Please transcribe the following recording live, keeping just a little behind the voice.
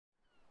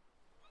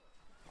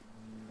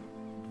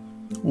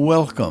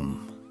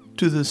Welcome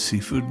to the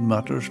Seafood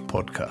Matters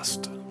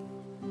podcast.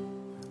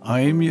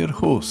 I'm your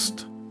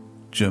host,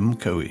 Jim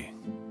Cowie.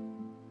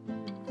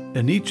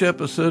 In each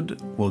episode,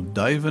 we'll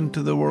dive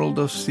into the world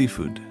of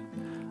seafood,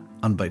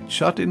 and by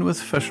chatting with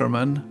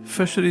fishermen,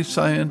 fishery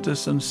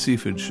scientists and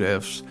seafood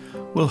chefs,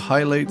 we'll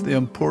highlight the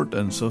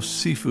importance of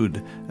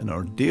seafood in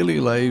our daily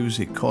lives,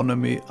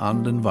 economy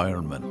and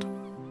environment.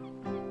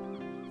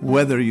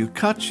 Whether you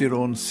catch your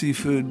own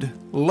seafood,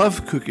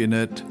 love cooking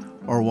it,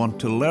 or want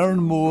to learn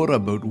more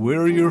about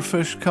where your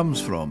fish comes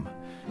from,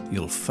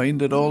 you'll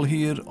find it all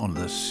here on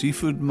the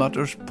Seafood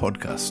Matters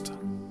podcast.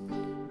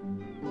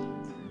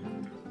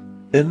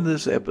 In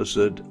this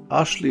episode,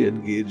 Ashley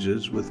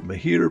engages with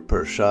Mihir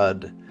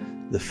Pershad,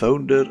 the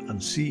founder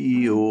and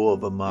CEO of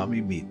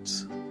Umami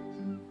Meats,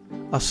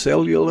 a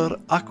cellular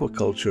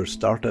aquaculture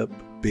startup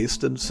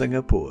based in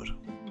Singapore.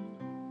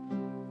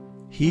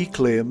 He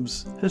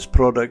claims his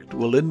product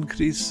will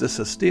increase the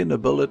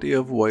sustainability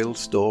of wild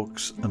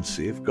stocks and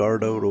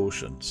safeguard our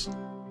oceans.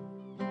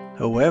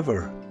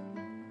 However,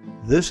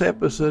 this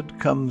episode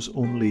comes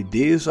only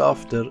days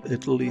after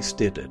Italy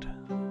stated.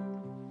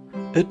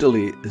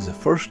 Italy is the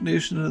first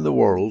nation in the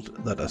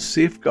world that has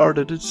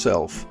safeguarded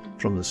itself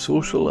from the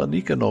social and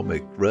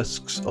economic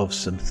risks of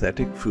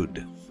synthetic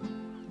food.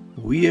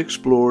 We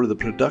explore the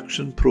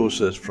production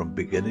process from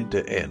beginning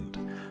to end,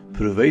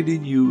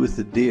 providing you with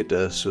the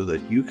data so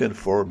that you can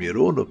form your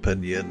own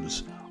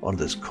opinions on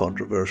this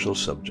controversial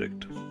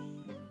subject.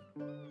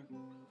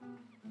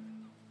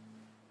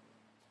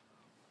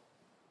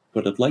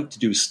 What I'd like to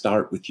do is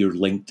start with your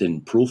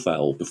LinkedIn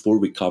profile before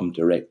we come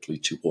directly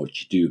to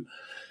what you do.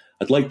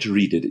 I'd like to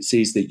read it. It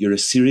says that you're a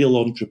serial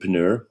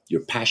entrepreneur,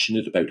 you're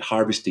passionate about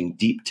harvesting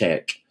deep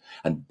tech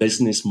and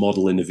business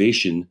model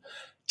innovation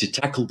to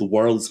tackle the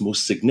world's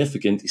most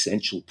significant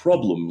essential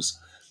problems.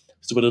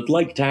 So what I'd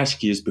like to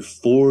ask you is,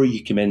 before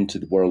you come into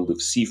the world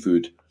of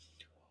seafood,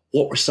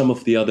 what were some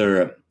of the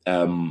other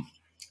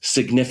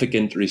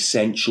significant or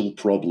essential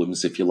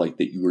problems, if you like,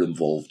 that you were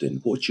involved in?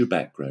 What's your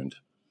background?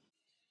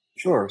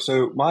 Sure.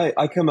 So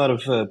I come out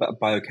of a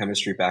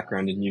biochemistry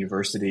background in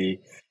university,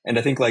 and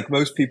I think like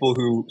most people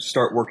who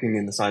start working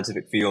in the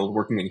scientific field,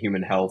 working in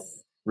human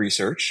health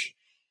research,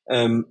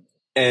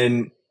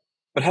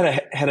 but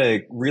had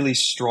a really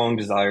strong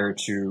desire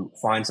to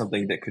find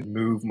something that could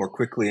move more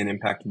quickly and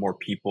impact more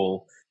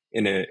people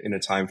in a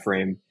time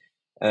frame.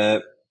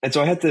 And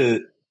so I had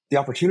the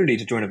opportunity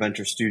to join a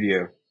venture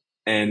studio.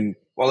 And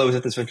while I was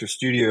at this venture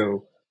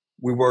studio,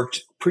 we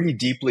worked pretty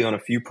deeply on a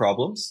few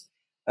problems.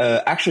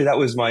 Actually, that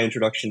was my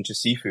introduction to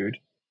seafood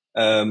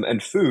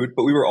and food,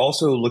 but we were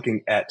also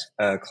looking at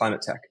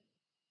climate tech.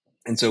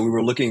 And so we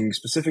were looking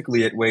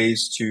specifically at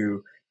ways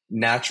to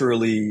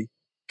naturally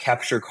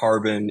capture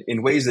carbon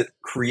in ways that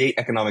create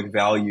economic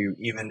value,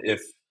 even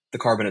if the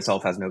carbon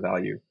itself has no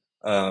value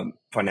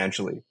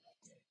financially.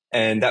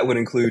 And that would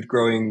include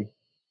growing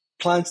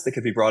plants that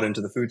could be brought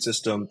into the food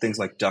system, things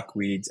like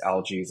duckweeds,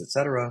 algae,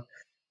 etc.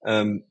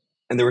 And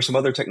there were some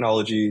other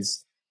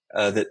technologies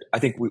that I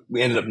think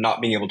we ended up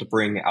not being able to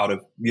bring out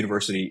of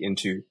university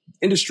into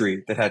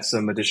industry that had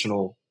some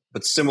additional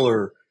but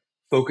similar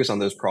focus on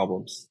those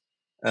problems.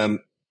 But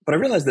I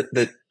realized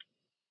that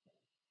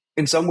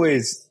in some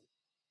ways,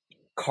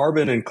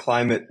 carbon and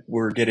climate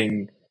were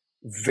getting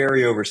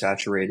very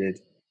oversaturated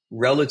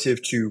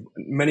relative to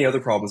many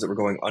other problems that were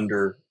going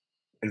under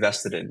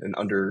invested in and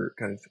under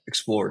kind of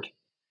explored.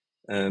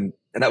 And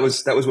that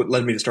was what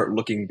led me to start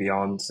looking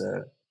beyond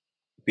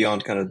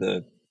kind of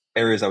the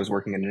areas I was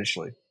working in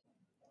initially.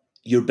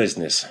 Your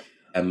business,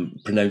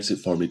 pronounce it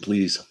for me,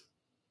 please.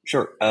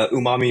 Sure.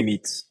 Umami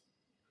Meats.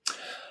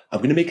 I'm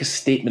going to make a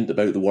statement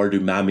about the word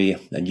umami,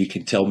 and you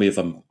can tell me if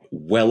I'm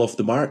well off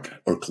the mark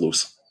or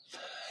close.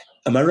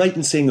 Am I right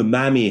in saying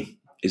umami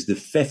is the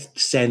fifth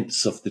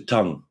sense of the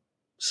tongue?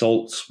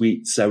 Salt,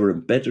 sweet, sour,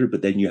 and bitter,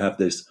 but then you have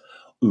this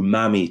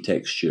umami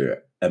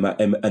texture.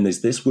 And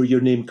is this where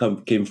your name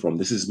came from?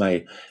 This is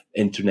my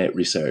internet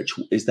research.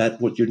 Is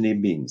that what your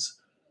name means?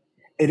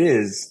 It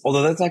is,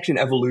 although that's actually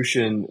an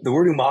evolution. The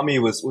word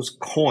umami was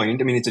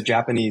coined. I mean, it's a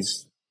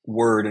Japanese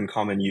word in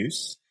common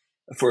use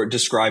for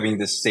describing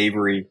this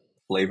savory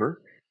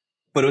flavor.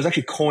 But it was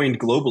actually coined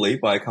globally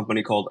by a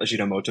company called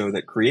Ajinomoto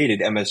that created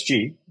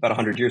MSG about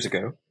 100 years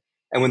ago.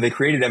 And when they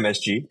created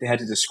MSG, they had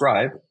to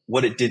describe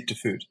what it did to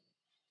food.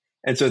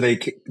 And so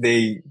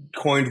they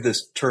coined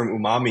this term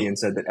umami and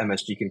said that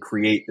MSG can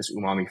create this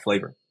umami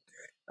flavor.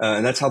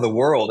 And that's how the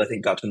world, I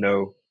think, got to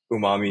know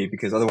umami,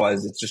 because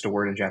otherwise it's just a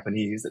word in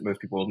Japanese that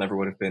most people never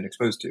would have been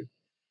exposed to.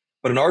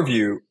 But in our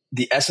view,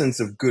 the essence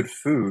of good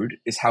food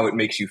is how it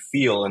makes you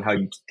feel and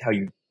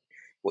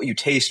what you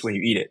taste when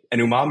you eat it.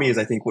 And umami is,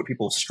 I think, what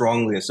people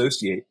strongly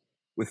associate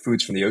with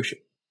foods from the ocean.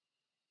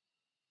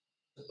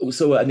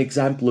 So an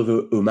example of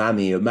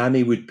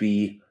umami would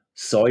be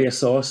soya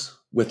sauce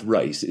with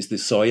rice. Is the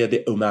soya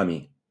the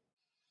umami?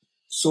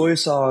 Soy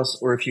sauce,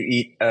 or if you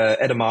eat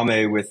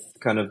edamame with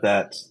kind of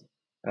that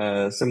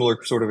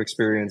similar sort of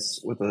experience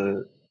with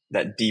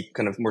that deep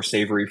kind of more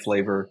savory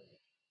flavor,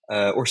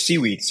 or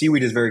seaweed.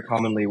 Seaweed is very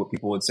commonly what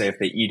people would say if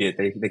they eat it.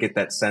 They get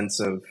that sense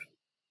of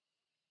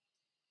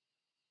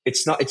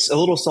it's not, it's a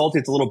little salty,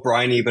 it's a little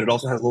briny, but it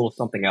also has a little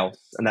something else.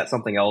 And that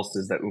something else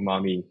is that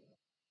umami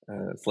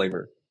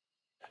flavor.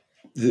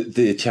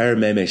 The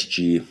term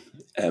MSG,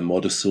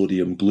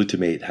 monosodium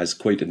glutamate, has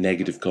quite a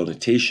negative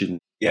connotation.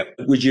 Yep.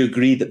 Would you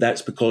agree that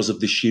that's because of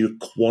the sheer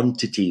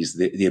quantities,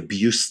 the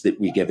abuse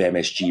that we give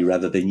MSG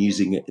rather than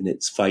using it in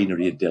its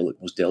finery and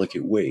most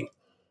delicate way?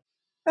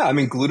 Yeah, I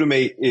mean,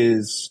 glutamate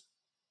is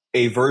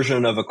a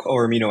version of a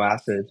core amino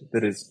acid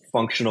that is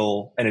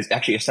functional and is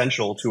actually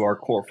essential to our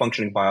core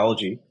functioning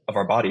biology of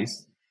our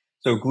bodies.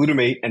 So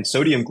glutamate and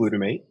sodium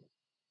glutamate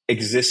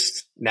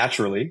exist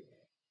naturally.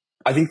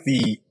 I think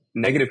the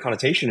negative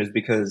connotation is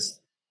because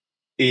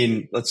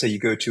let's say you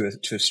go to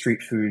a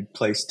street food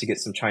place to get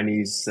some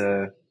Chinese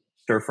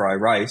stir fry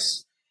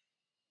rice,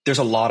 there's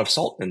a lot of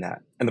salt in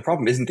that. And the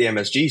problem isn't the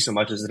MSG so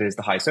much as it is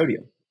the high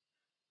sodium.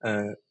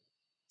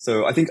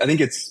 So I think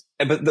it's,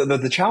 but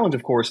the challenge,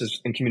 of course,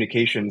 is in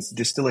communications,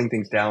 distilling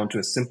things down to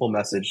a simple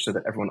message so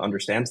that everyone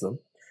understands them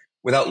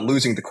without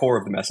losing the core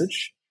of the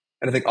message.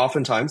 And I think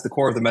oftentimes the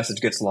core of the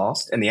message gets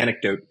lost and the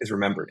anecdote is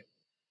remembered.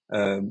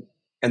 And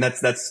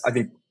that's, I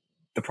think,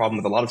 the problem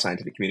with a lot of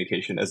scientific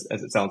communication, as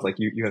it sounds like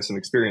you have some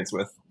experience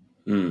with.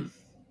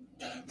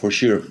 For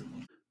sure.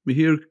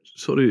 Mihir,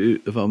 sorry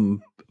if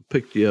I'm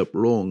picked you up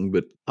wrong,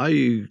 but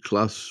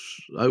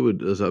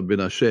as I've been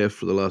a chef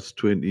for the last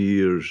 20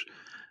 years,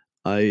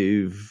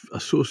 I've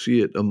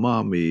associate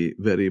umami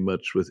very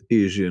much with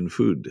Asian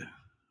food,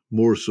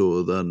 more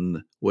so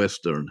than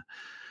Western.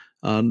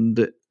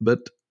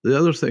 But the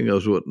other thing I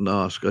was wanting to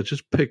ask, I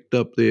just picked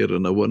up there,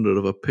 and I wonder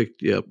if I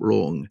picked you up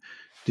wrong.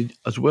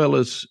 As well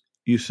as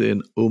you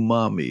saying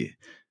umami,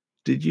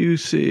 did you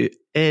say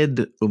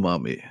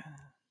umami?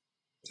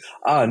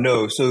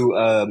 No. So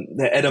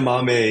the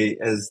edamame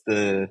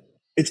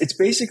it's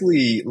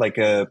basically like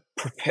a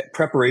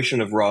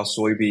preparation of raw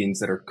soybeans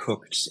that are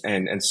cooked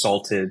and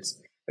salted.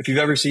 If you've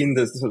ever seen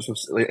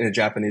in a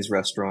Japanese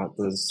restaurant,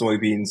 the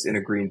soybeans in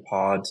a green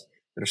pod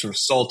that are sort of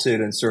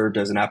salted and served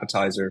as an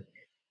appetizer.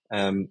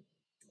 And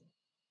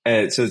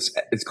so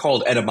it's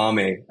called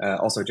edamame,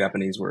 also a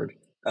Japanese word,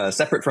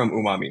 separate from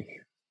umami.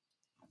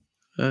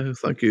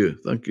 Thank you.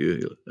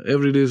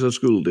 Every day is a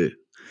school day.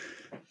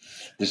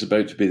 It's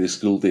about to be the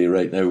school day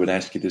right now when I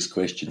ask you this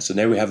question. So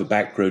now we have a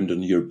background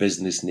on your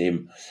business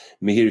name.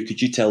 Mihir, could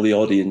you tell the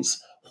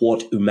audience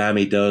what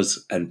Umami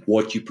does and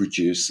what you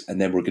produce? And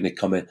then we're going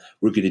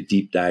to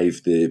deep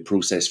dive the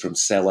process from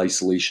cell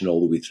isolation all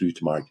the way through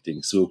to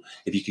marketing. So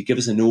if you could give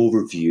us an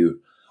overview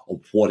of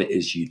what it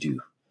is you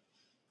do.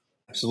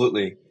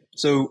 Absolutely.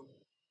 So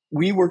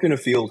we work in a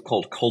field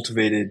called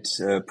cultivated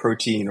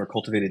protein or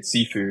cultivated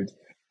seafood,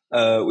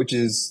 which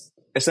is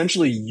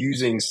essentially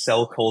using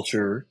cell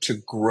culture to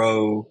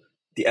grow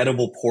the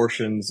edible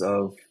portions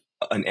of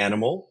an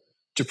animal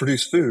to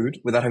produce food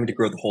without having to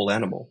grow the whole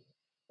animal.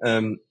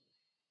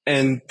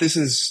 And this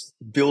is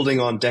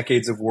building on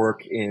decades of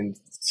work in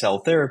cell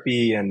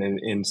therapy and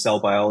in cell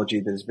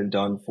biology that has been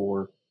done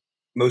for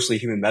mostly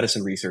human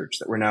medicine research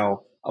that we're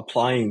now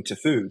applying to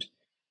food.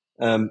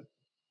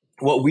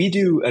 What we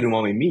do at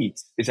Umami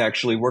Meats is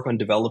actually work on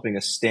developing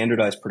a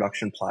standardized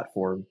production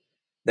platform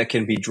that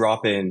can be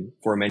drop-in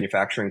for a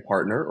manufacturing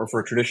partner or for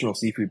a traditional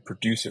seafood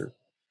producer.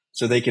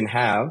 So they can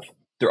have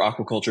their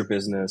aquaculture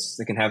business,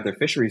 they can have their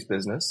fisheries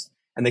business,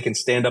 and they can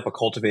stand up a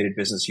cultivated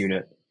business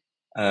unit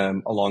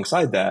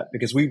alongside that,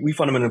 because we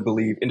fundamentally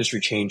believe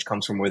industry change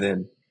comes from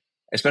within,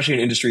 especially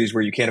in industries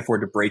where you can't afford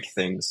to break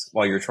things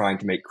while you're trying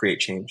to create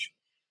change.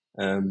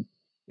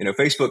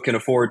 Facebook can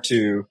afford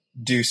to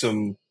do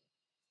some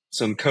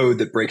code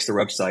that breaks their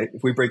website.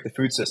 If we break the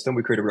food system,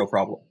 we create a real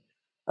problem.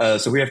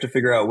 So we have to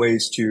figure out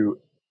ways to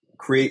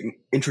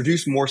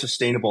introduce more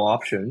sustainable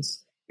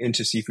options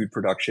into seafood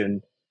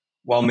production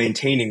while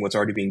maintaining what's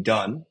already being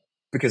done.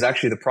 Because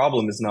actually the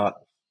problem is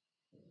not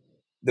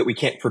that we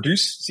can't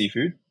produce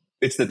seafood.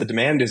 It's that the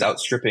demand is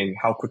outstripping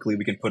how quickly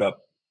we can put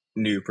up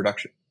new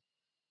production.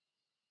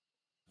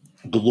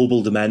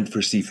 Global demand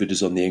for seafood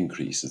is on the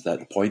increase. Is that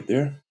the point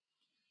there?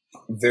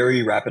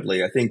 Very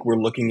rapidly. I think we're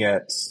looking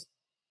at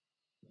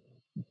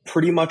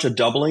pretty much a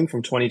doubling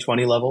from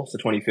 2020 levels to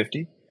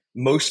 2050.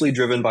 Mostly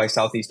driven by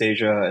Southeast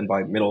Asia and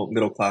by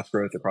middle class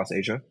growth across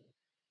Asia,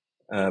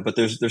 but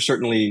there's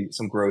certainly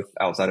some growth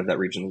outside of that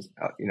region,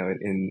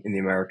 in the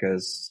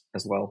Americas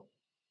as well.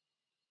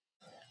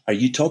 Are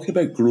you talking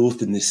about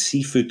growth in the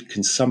seafood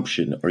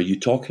consumption, or are you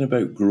talking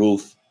about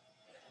growth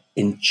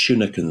in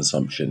tuna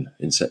consumption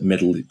in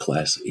middle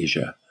class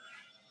Asia?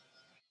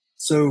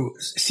 So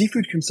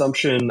seafood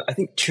consumption, I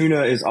think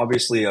tuna is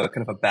obviously a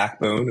kind of a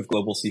backbone of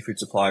global seafood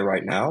supply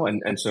right now,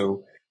 and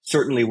so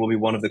certainly will be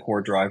one of the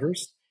core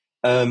drivers.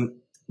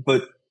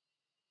 But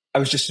I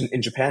was just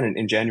in Japan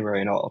in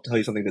January, and I'll tell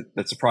you something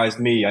that surprised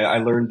me. I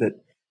learned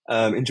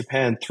that in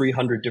Japan,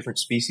 300 different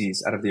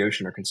species out of the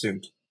ocean are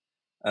consumed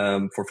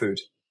for food.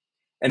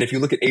 And if you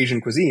look at Asian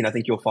cuisine, I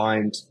think you'll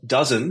find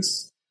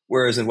dozens,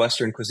 whereas in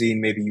Western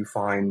cuisine, maybe you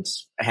find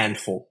a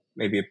handful,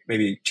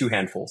 maybe two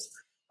handfuls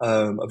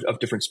of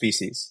different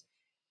species.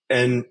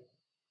 And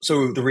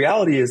so the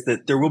reality is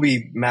that there will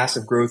be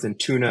massive growth in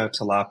tuna,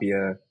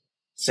 tilapia,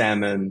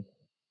 salmon,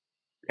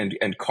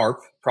 and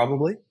carp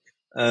probably.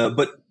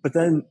 But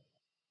then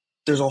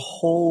there's a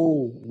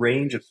whole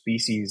range of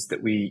species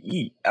that we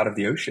eat out of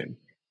the ocean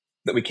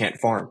that we can't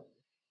farm.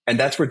 And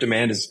that's where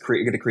demand is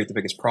going to create the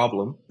biggest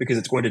problem, because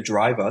it's going to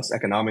drive us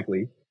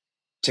economically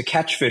to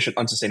catch fish at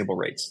unsustainable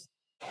rates.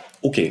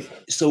 Okay,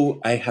 so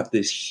I have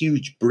this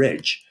huge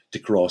bridge to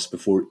cross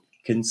before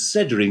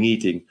considering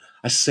eating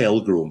a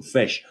cell-grown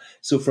fish.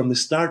 So from the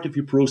start of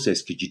your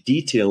process, could you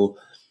detail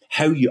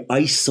how you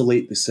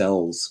isolate the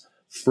cells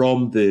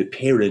from the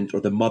parent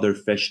or the mother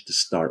fish to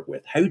start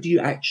with? How do you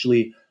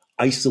actually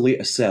isolate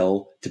a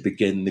cell to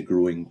begin the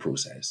growing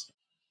process?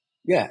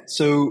 Yeah.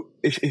 So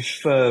if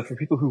for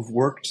people who've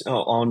worked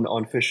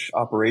on fish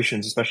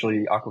operations,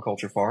 especially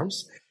aquaculture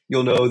farms,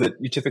 you'll know that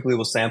you typically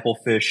will sample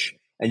fish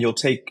and you'll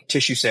take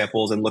tissue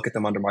samples and look at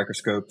them under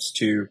microscopes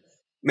to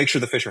make sure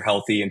the fish are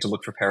healthy and to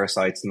look for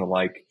parasites and the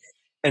like.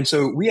 And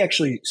so we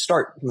actually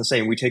start from the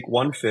same. We take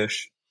one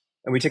fish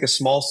and we take a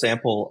small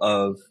sample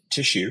of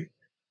tissue.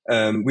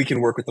 We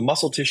can work with the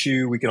muscle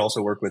tissue. We can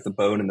also work with the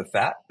bone and the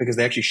fat, because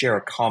they actually share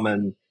a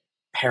common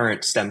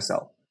parent stem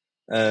cell.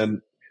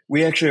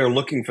 We actually are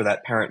looking for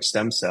that parent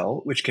stem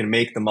cell, which can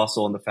make the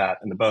muscle and the fat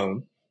and the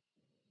bone.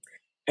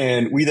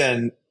 And we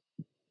then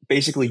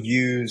basically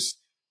use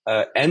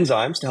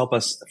enzymes to help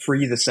us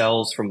free the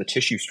cells from the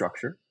tissue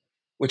structure,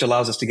 which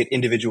allows us to get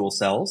individual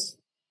cells.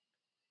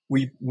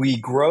 We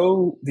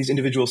grow these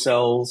individual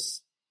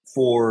cells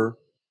for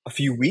a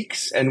few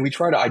weeks, and we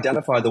try to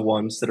identify the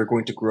ones that are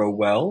going to grow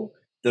well,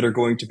 that are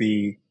going to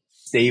be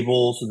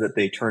stable so that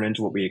they turn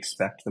into what we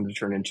expect them to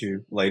turn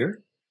into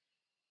later.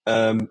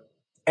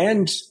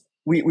 And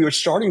we were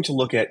starting to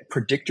look at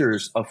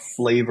predictors of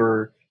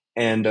flavor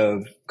and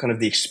of kind of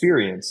the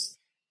experience.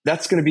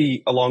 That's going to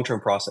be a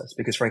long-term process,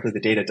 because frankly,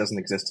 the data doesn't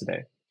exist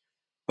today.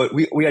 But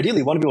we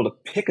ideally want to be able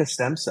to pick a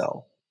stem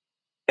cell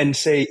and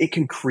say it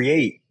can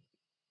create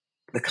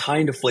the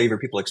kind of flavor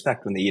people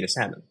expect when they eat a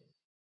salmon.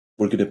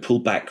 We're going to pull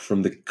back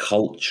from the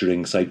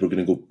culturing side. We're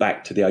going to go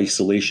back to the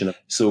isolation.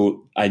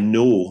 So I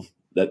know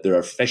that there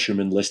are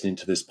fishermen listening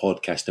to this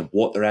podcast, and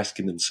what they're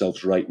asking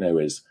themselves right now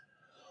is,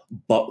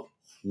 but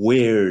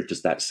where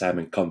does that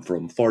salmon come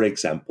from? For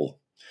example,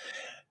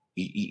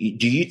 do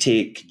you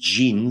take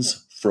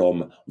genes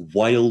from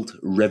wild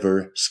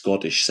river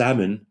Scottish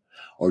salmon,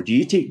 or do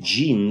you take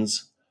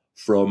genes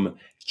from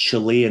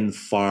Chilean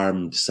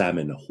farmed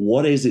salmon?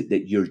 What is it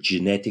that you're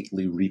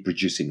genetically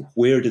reproducing?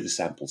 Where do the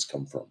samples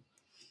come from?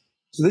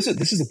 So this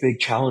is a big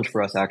challenge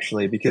for us,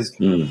 actually, because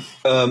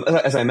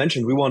as I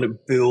mentioned, we want to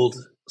build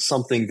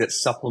something that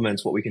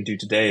supplements what we can do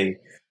today.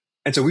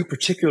 And so we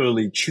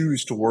particularly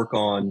choose to work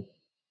on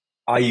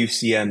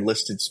IUCN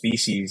listed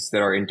species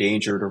that are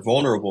endangered or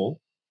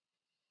vulnerable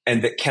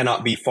and that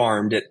cannot be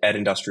farmed at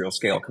industrial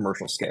scale,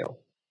 commercial scale.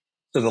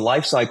 So the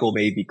life cycle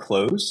may be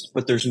closed,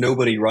 but there's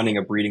nobody running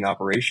a breeding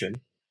operation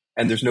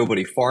and there's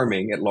nobody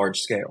farming at large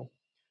scale.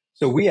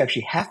 So we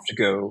actually have to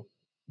go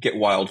get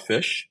wild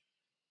fish.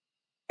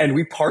 And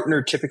we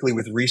partner typically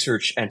with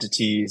research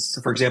entities.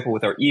 So for example,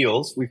 with our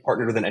eels, we've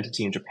partnered with an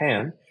entity in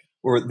Japan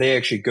where they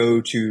actually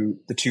go to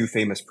the two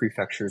famous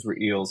prefectures where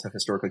eels have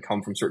historically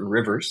come from certain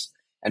rivers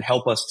and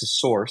help us to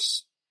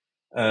source.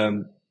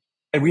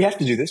 And we have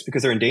to do this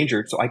because they're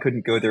endangered. So I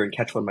couldn't go there and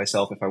catch one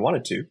myself if I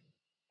wanted to.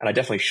 And I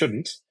definitely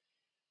shouldn't.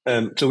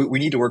 So we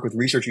need to work with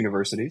research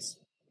universities.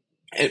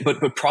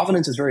 But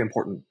provenance is very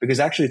important, because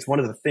actually it's one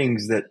of the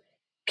things that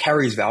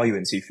carries value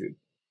in seafood,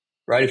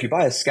 right? If you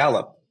buy a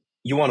scallop,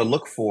 you want to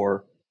look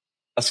for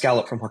a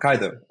scallop from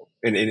Hokkaido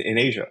in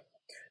Asia.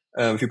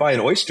 If you buy an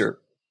oyster,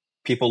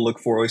 people look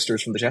for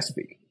oysters from the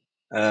Chesapeake.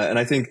 And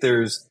I think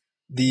there's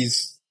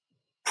these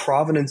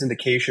provenance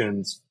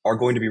indications are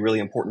going to be really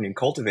important and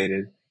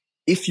cultivated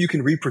if you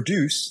can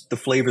reproduce the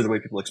flavor the way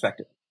people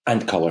expect it.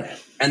 And color.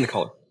 And the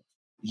color.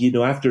 You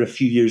know, after a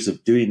few years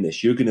of doing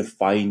this, you're going to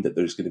find that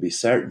there's going to be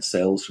certain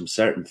cells from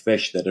certain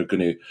fish that are going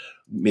to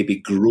maybe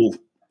grow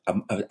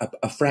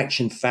a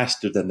fraction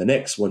faster than the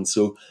next one.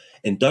 So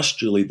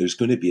industrially, there's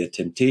going to be a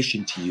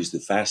temptation to use the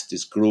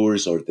fastest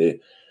growers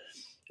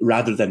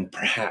rather than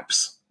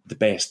perhaps the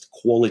best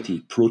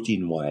quality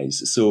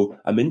protein-wise. So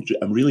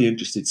I'm really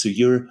interested. So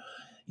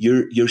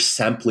you're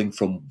sampling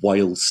from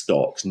wild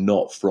stocks,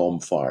 not from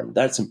farm.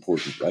 That's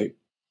important, right?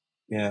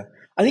 Yeah,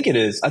 I think it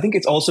is. I think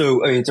it's also,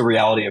 it's a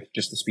reality of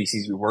just the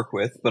species we work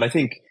with. But I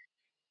think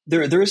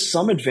there is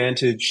some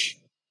advantage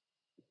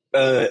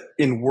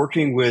in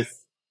working with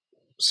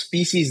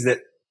species that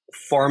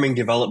farming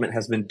development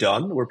has been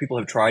done, where people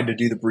have tried to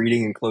do the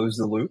breeding and close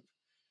the loop,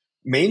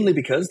 mainly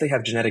because they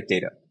have genetic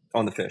data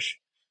on the fish.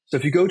 So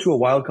if you go to a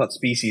wild-caught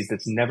species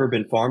that's never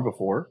been farmed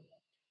before,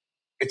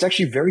 it's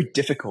actually very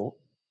difficult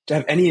to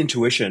have any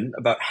intuition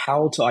about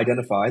how to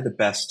identify the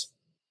best.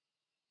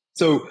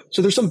 So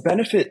there's some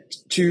benefit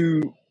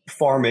to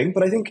farming,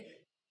 but I think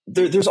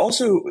there's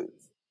also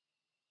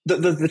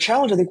the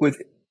challenge, I think,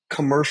 with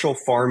commercial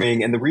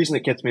farming, and the reason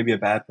it gets maybe a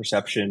bad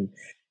perception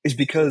is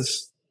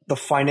because the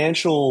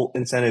financial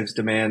incentives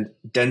demand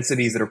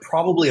densities that are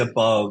probably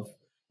above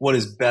what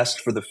is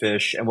best for the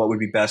fish and what would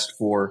be best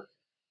for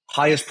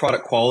highest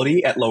product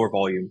quality at lower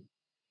volume.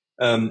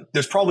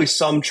 There's probably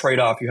some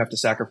trade-off. You have to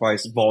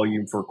sacrifice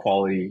volume for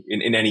quality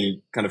in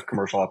any kind of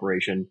commercial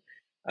operation,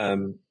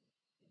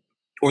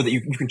 or that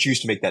you can choose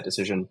to make that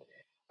decision.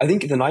 I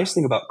think the nice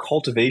thing about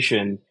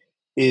cultivation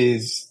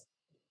is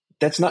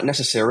that's not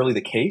necessarily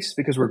the case,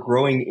 because we're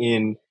growing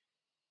in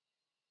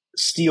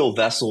steel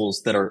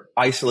vessels that are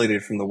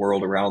isolated from the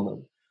world around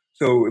them.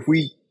 So if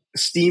we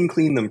steam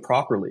clean them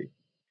properly,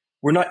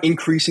 we're not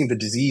increasing the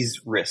disease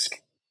risk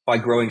by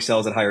growing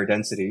cells at higher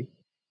density.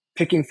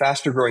 Picking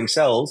faster growing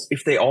cells,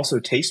 if they also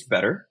taste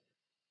better,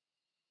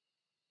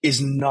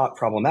 is not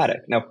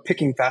problematic. Now,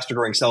 picking faster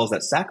growing cells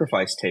that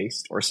sacrifice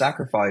taste or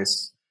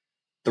sacrifice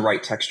the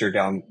right texture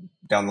down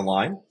the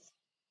line,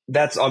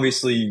 that's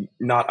obviously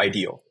not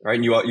ideal, right?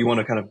 And you want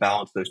to kind of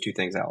balance those two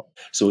things out.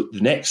 So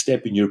the next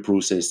step in your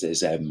process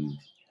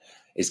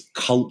is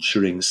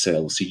culturing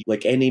cells. So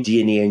like any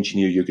DNA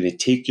engineer, you're going to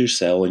take your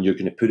cell and you're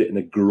going to put it in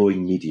a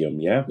growing medium,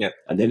 yeah? Yep.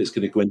 And then it's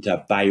going to go into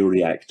a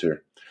bioreactor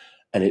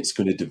and it's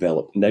going to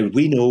develop. Now,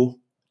 we know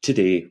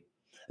today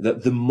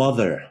that the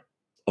mother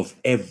of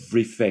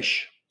every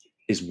fish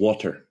is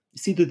water.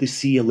 It's either the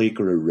sea, a lake,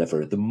 or a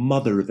river, the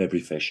mother of every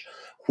fish,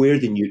 where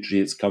the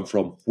nutrients come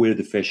from, where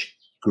the fish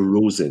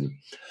grows in.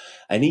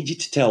 I need you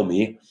to tell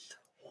me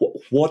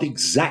what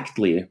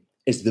exactly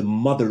is the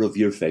mother of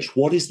your fish.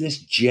 What is this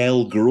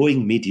gel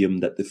growing medium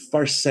that the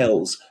first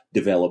cells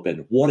develop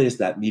in? What is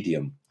that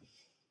medium?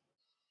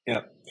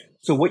 Yeah.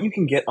 So what you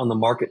can get on the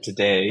market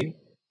today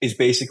is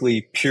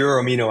basically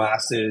pure amino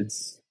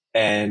acids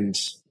and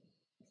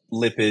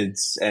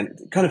lipids, and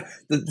kind of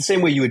the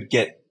same way you would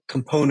get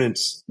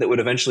components that would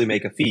eventually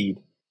make a feed.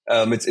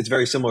 It's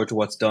very similar to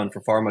what's done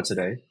for pharma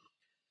today.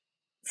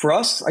 For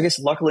us, I guess,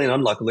 luckily and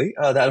unluckily,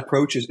 that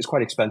approach is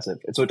quite expensive.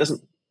 And so it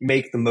doesn't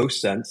make the most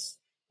sense.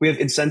 We have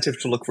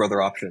incentive to look for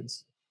other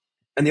options.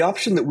 And the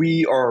option that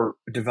we are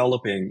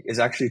developing is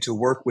actually to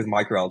work with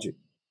microalgae,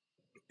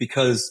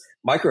 because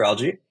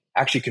microalgae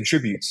actually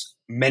contributes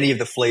many of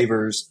the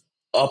flavors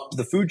up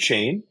the food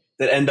chain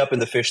that end up in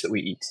the fish that we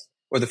eat,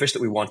 or the fish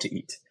that we want to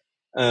eat.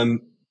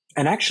 And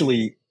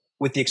actually,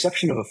 with the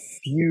exception of a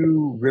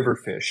few river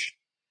fish,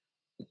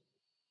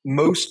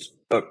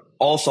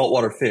 all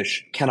saltwater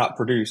fish cannot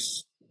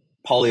produce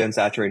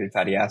polyunsaturated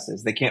fatty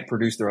acids. They can't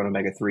produce their own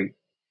omega-3.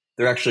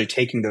 They're actually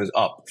taking those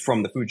up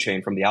from the food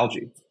chain, from the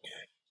algae.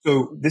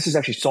 So this is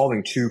actually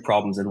solving two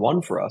problems in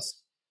one for us.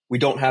 We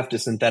don't have to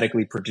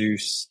synthetically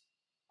produce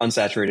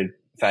unsaturated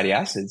fatty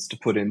acids to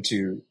put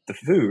into the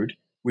food.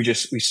 We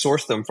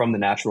source them from the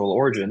natural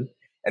origin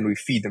and we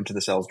feed them to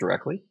the cells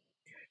directly.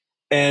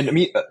 And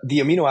the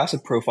amino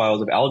acid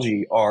profiles of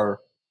algae are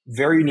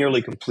very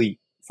nearly complete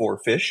for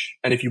fish.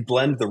 And if you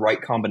blend the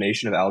right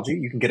combination of algae,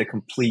 you can get a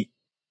complete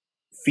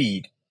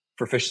feed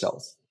for fish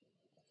cells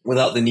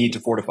without the need to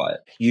fortify it.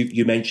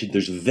 You mentioned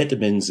there's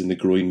vitamins in the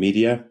growing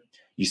media.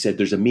 You said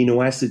there's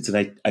amino acids, and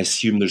I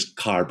assume there's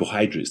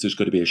carbohydrates. There's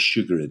got to be a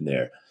sugar in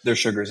there. There's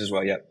sugars as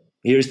well, yeah.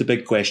 Here's the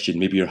big question.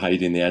 Maybe you're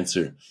hiding the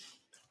answer.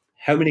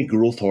 How many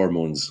growth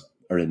hormones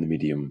are in the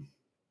medium?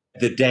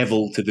 The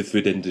devil to the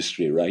food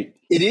industry, right?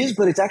 It is,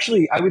 but it's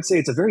actually, I would say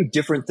it's a very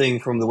different thing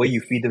from the way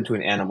you feed them to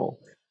an animal.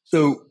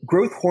 So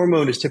growth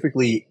hormone is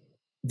typically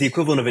the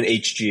equivalent of an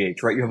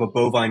HGH, right? You have a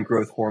bovine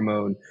growth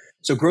hormone.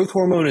 So growth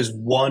hormone is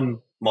one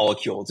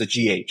molecule. It's a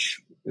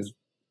GH, is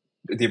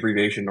the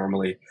abbreviation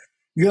normally.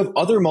 You have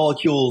other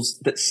molecules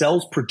that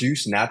cells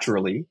produce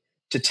naturally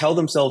to tell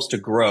themselves to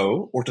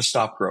grow or to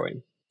stop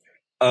growing.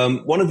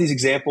 One of these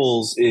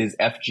examples is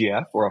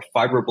FGF, or a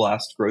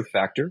fibroblast growth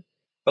factor.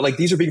 But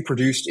these are being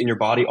produced in your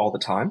body all the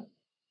time.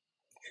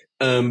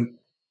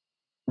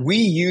 We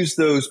use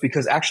those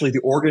because actually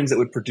the organs that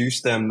would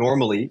produce them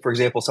normally, for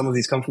example, some of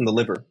these come from the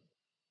liver,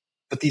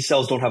 but these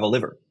cells don't have a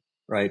liver,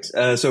 right?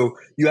 So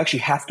you actually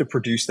have to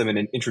produce them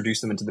and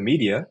introduce them into the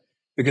media,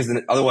 because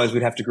then otherwise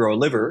we'd have to grow a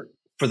liver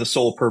for the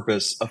sole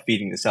purpose of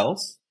feeding the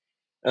cells,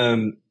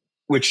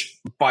 which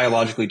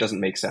biologically doesn't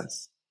make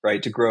sense,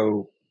 right? To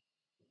grow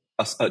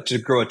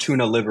a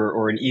tuna liver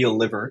or an eel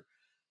liver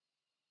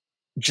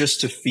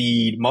just to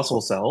feed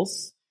muscle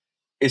cells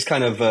is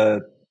kind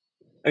of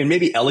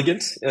maybe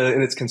elegant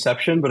in its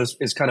conception, but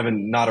it's kind of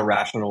not a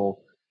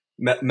rational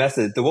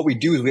method. So what we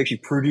do is we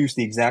actually produce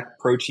the exact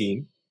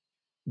protein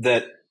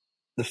that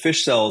the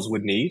fish cells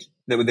would need,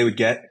 that they would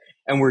get,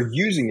 and we're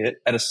using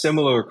it at a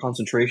similar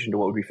concentration to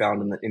what would be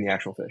found in the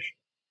actual fish.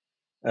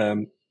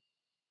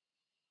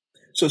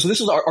 So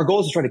this is our goal,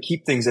 is to try to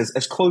keep things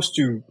as close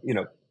to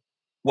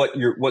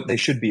what they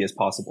should be as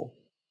possible.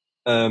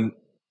 And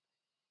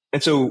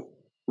so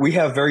we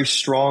have very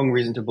strong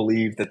reason to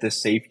believe that this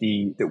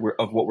safety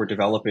of what we're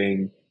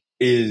developing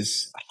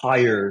is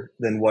higher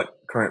than what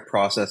current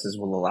processes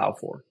will allow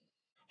for.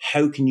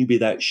 How can you be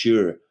that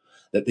sure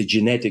that the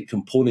genetic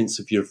components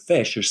of your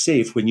fish are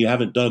safe when you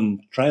haven't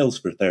done trials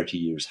for 30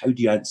 years? How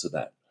do you answer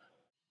that?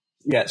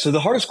 Yeah, so the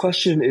hardest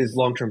question is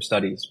long-term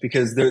studies,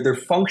 because they're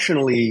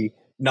functionally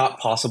not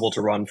possible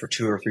to run for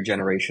 2 or 3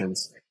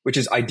 generations, which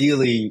is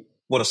ideally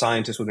what a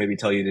scientist would maybe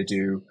tell you to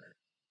do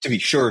to be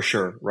sure,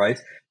 right?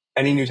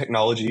 Any new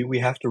technology, we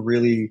have to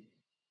really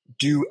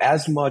do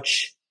as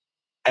much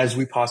as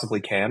we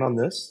possibly can on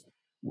this.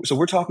 So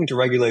we're talking to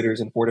regulators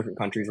in 4 different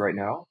countries right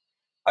now.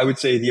 I would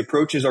say the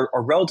approaches are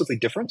relatively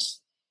different.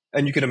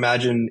 And you can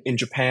imagine in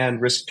Japan,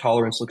 risk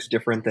tolerance looks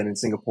different than in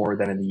Singapore,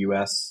 than in the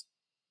US.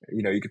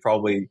 You could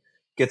probably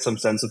get some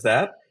sense of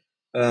that.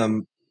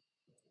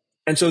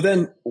 And so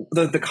then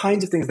the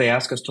kinds of things they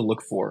ask us to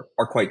look for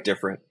are quite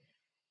different.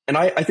 And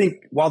I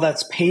think while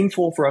that's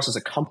painful for us as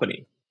a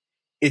company,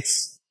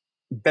 it's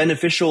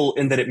beneficial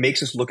in that it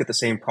makes us look at the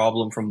same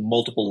problem from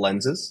multiple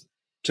lenses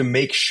to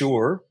make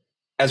sure,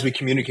 as we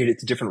communicate it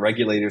to different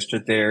regulators to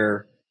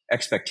their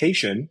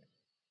expectation,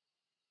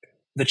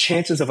 the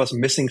chances of us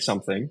missing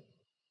something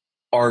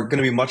are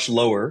going to be much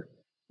lower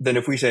than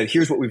if we said,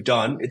 here's what we've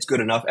done, it's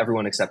good enough,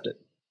 everyone accept it.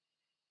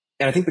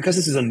 And I think because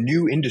this is a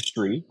new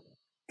industry,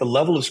 the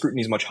level of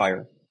scrutiny is much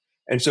higher.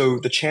 And so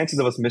the chances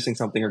of us missing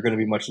something are going to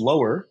be much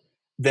lower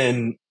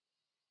than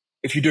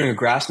if you're doing a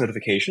GRAS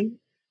notification,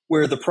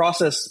 where the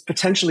process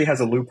potentially has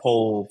a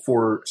loophole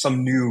for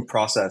some new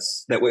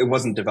process that it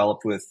wasn't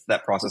developed with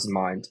that process in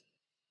mind.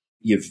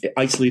 You've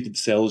isolated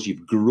cells,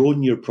 you've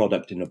grown your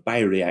product in a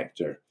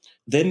bioreactor.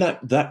 Then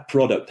that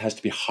product has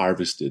to be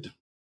harvested.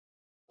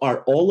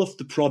 Are all of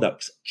the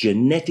products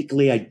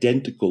genetically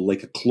identical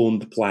like a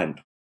cloned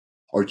plant?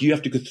 Or do you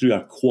have to go through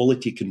a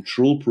quality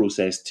control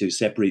process to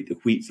separate the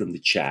wheat from the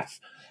chaff?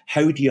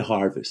 How do you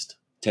harvest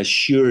to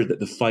assure that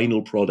the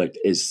final product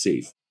is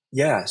safe?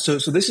 Yeah, so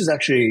this is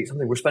actually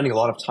something we're spending a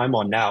lot of time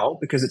on now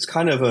because it's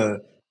kind of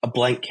a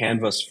blank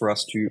canvas for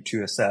us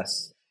to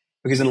assess.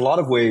 Because in a lot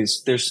of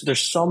ways,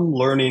 there's some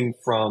learning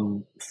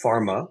from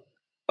pharma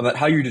about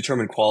how you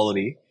determine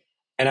quality.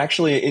 And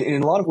actually,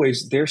 in a lot of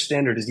ways, their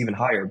standard is even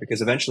higher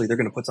because eventually they're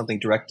going to put something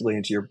directly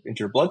into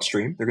your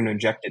bloodstream. They're going to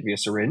inject it via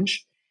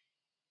syringe,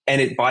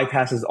 and it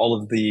bypasses all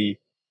of the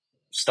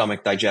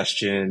stomach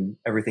digestion,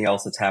 everything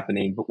else that's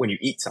happening, but when you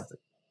eat something.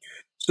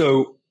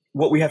 So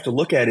what we have to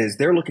look at is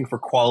they're looking for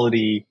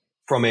quality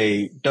from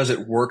does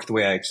it work the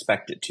way I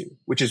expect it to,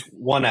 which is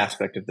one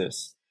aspect of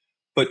this.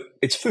 But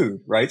it's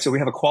food, right? So we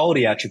have a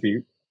quality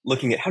attribute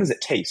looking at how does it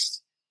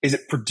taste? Is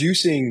it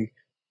producing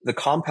the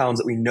compounds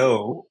that we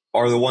know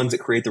are the ones that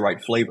create the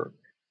right flavor?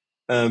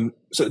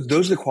 So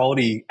those are the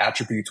quality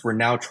attributes we're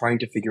now trying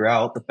to figure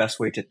out the best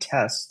way to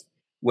test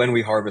when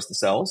we harvest the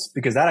cells,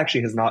 because that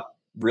actually has not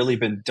really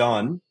been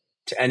done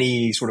to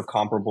any sort of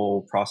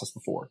comparable process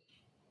before.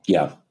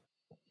 Yeah.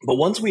 But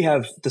once we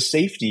have the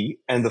safety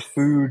and the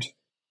food,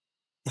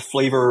 the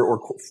flavor or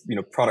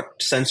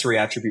product sensory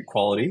attribute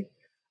quality,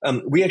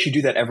 we actually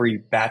do that every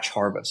batch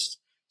harvest.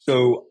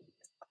 So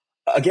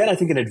again, I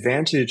think an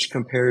advantage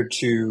compared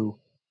to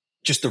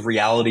just the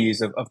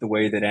realities of the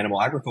way that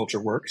animal agriculture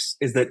works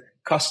is that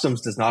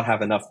customs does not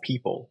have enough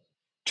people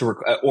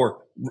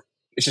or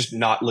it's just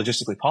not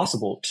logistically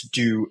possible to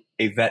do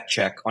a vet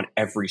check on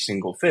every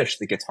single fish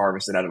that gets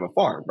harvested out of a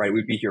farm, right?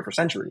 We'd be here for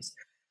centuries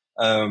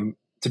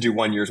to do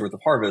 1 year's worth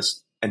of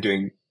harvest and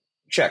doing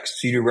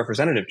checks. So you do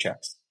representative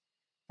checks.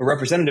 But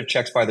representative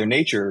checks by their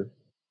nature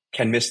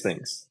can miss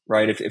things,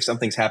 right? If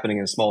something's happening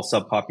in a small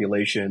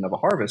subpopulation of a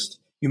harvest,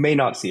 you may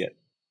not see it.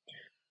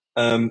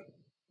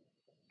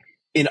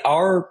 In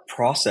our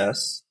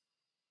process,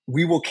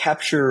 we will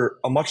capture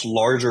a much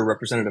larger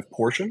representative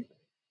portion.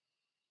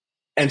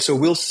 And so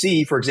we'll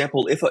see, for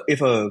example,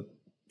 if a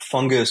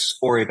fungus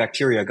or a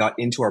bacteria got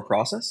into our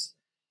process,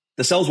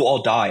 the cells will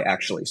all die,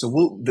 actually. So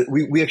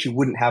we actually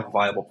wouldn't have a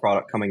viable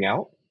product coming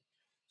out.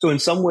 So in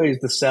some ways,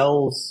 the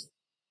cells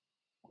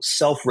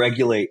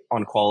self-regulate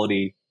on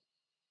quality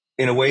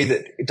in a way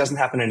that it doesn't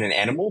happen in an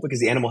animal because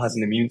the animal has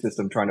an immune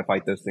system trying to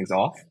fight those things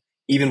off,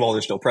 even while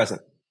they're still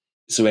present.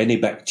 So any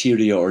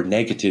bacteria or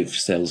negative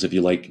cells, if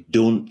you like,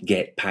 don't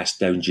get passed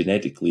down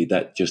genetically,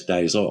 that just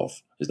dies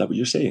off. Is that what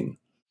you're saying?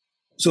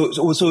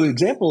 So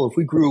example, if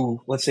we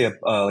grew, let's say,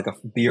 like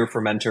a beer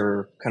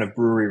fermenter kind of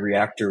brewery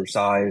reactor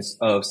size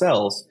of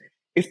cells,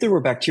 if there were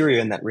bacteria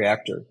in that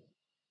reactor,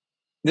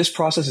 this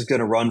process is going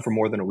to run for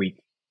more than a week.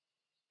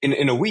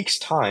 In a week's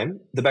time,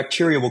 the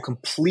bacteria will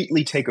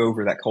completely take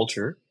over that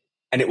culture,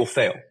 and it will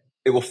fail.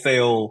 It will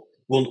fail.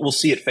 We'll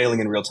see it failing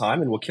in real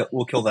time, and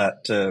we'll kill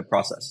that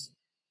process,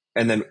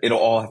 and then it'll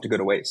all have to go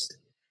to waste.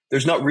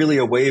 There's not really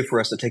a way for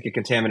us to take a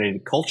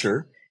contaminated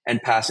culture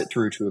and pass it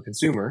through to a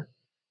consumer,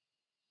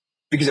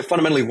 because it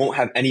fundamentally won't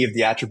have any of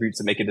the attributes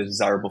that make it a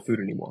desirable food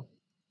anymore.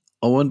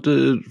 I want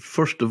to,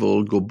 first of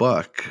all, go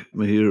back,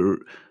 Mihir,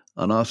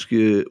 and ask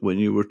you, when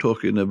you were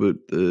talking about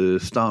the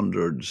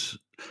standards,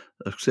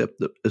 except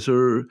that is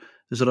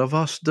there a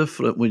vast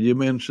difference, when you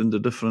mentioned the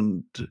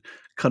different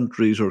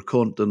countries or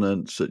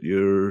continents that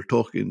you're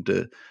talking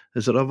to,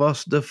 is there a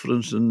vast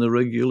difference in the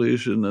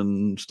regulation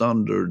and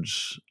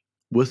standards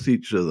with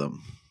each of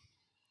them?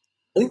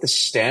 I think the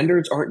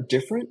standards aren't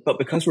different, but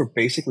because we're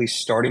basically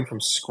starting from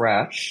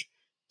scratch,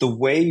 the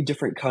way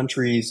different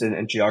countries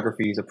and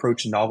geographies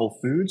approach novel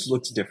foods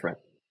looks different.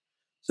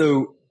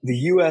 So the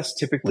US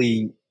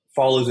typically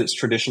follows its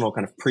traditional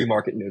kind of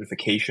pre-market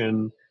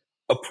notification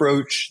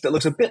approach that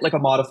looks a bit like a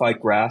modified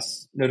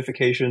GRAS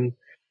notification,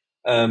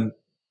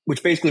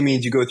 which basically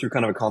means you go through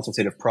kind of a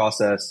consultative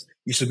process.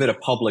 You submit a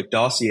public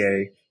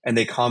dossier and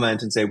they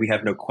comment and say, we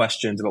have no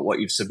questions about what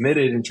you've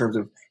submitted in terms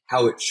of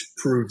how it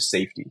proves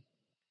safety.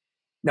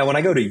 Now, when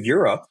I go to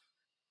Europe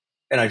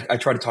and I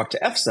try to talk to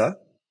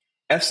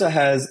EFSA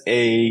has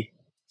a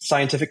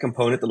scientific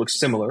component that looks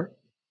similar,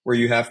 where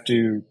you have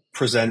to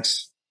present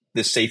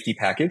this safety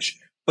package,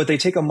 but they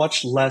take a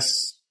much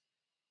less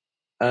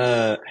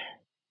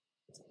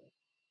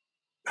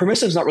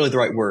permissive is not really the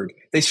right word.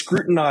 They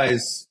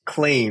scrutinize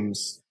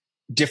claims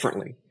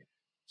differently.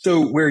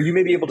 So where you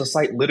may be able to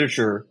cite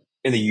literature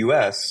in the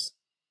US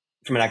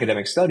from an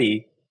academic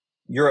study,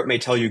 Europe may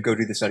tell you, go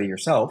do the study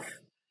yourself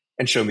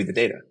and show me the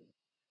data.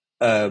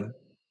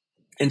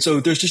 And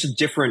so there's just a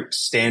different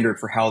standard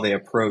for how they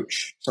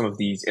approach some of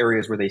these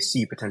areas where they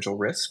see potential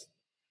risk.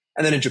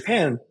 And then in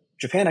Japan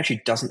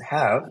actually doesn't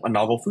have a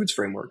novel foods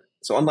framework.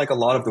 So unlike a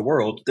lot of the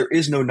world, there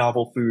is no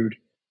novel food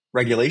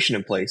regulation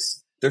in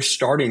place. They're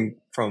starting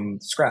from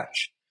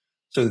scratch.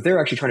 So they're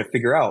actually trying to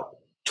figure out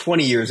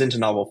 20 years into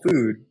novel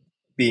food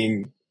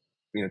being,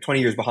 20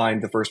 years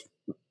behind the first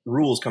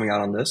rules coming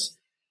out on this,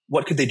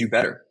 what could they do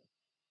better?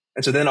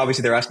 And so then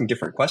obviously they're asking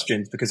different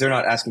questions because they're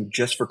not asking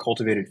just for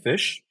cultivated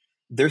fish.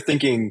 They're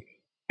thinking,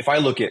 if I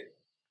look at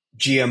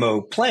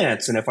GMO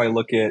plants and if I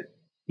look at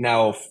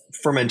now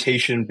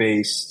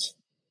fermentation-based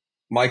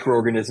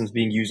microorganisms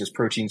being used as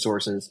protein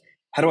sources,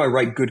 how do I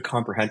write good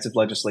comprehensive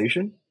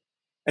legislation?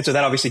 And so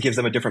that obviously gives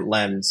them a different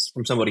lens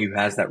from somebody who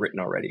has that written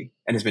already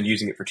and has been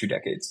using it for 2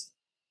 decades.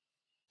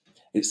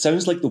 It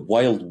sounds like the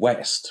Wild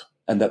West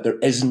and that there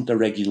isn't a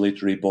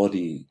regulatory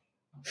body.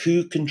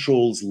 Who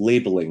controls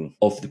labeling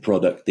of the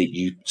product that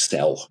you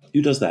sell?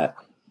 Who does that?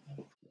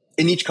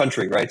 In each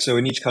country, right? So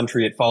in each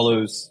country, it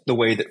follows the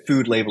way that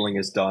food labeling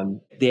is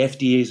done. The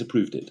FDA has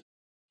approved it?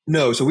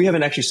 No, so we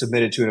haven't actually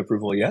submitted to an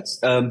approval yet.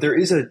 There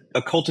is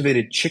a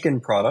cultivated chicken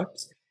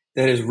product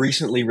that has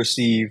recently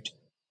received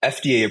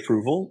FDA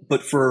approval,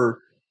 but for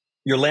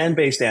your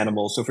land-based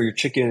animals, so for your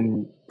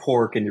chicken,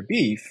 pork, and your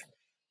beef,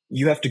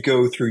 you have to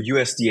go through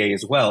USDA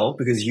as well,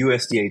 because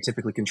USDA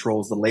typically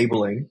controls the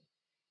labeling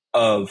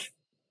of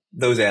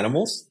those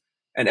animals,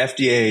 and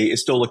FDA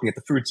is still looking at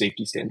the food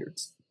safety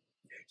standards.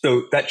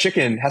 So that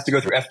chicken has to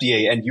go through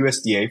FDA and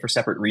USDA for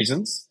separate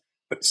reasons,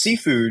 but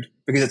seafood,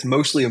 because it's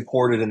mostly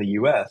imported in the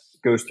US,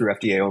 goes through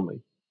FDA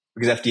only,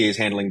 because FDA is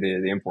handling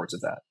the imports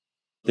of that.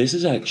 This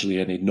is actually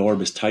an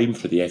enormous time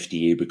for the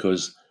FDA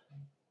because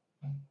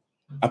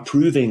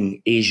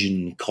approving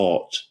Asian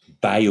caught,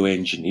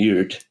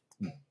 bioengineered,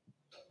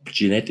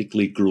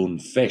 genetically grown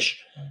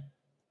fish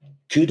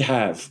could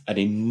have an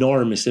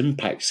enormous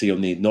impact, say,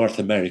 on the North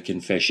American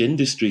fish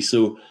industry.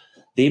 So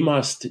they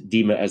must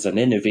deem it as an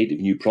innovative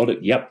new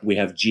product. Yep, we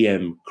have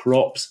GM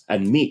crops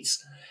and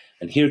meats,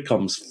 and here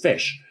comes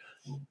fish.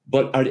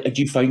 But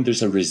do you find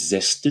there's a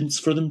resistance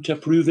for them to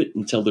approve it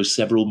until there's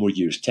several more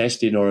years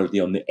testing, or are they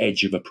on the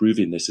edge of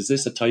approving this? Is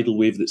this a tidal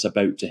wave that's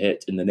about to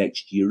hit in the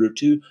next year or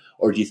two,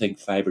 or do you think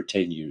 5 or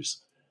 10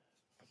 years?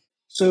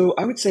 So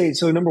I would say,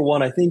 number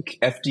one, I think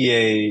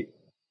FDA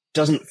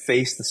doesn't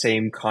face the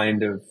same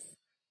kind of,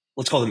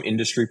 let's call them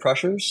industry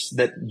pressures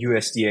that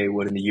USDA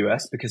would in the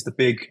US, because the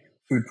big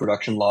food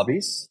production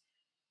lobbies,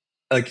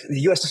 like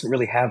the US doesn't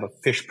really have a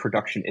fish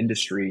production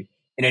industry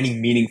in any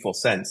meaningful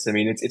sense. I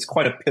mean, it's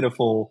quite a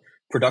pitiful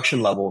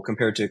production level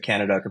compared to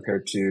Canada,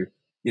 compared to,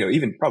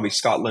 even probably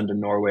Scotland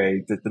and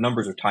Norway. The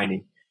numbers are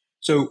tiny.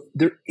 So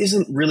there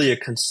isn't really a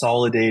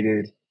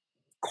consolidated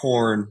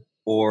corn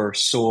or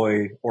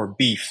soy or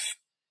beef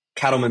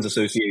cattlemen's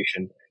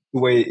association the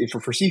way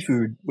for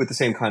seafood with the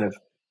same kind of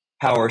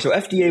power. So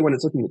FDA, when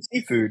it's looking at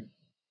seafood,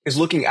 is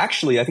looking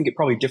actually, I think, at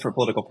probably different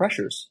political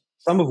pressures,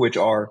 some of which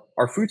are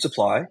our food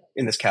supply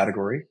in this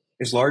category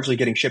is largely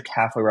getting shipped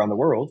halfway around the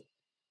world.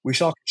 We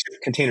saw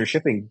container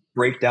shipping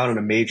break down in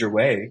a major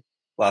way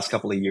last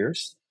couple of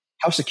years.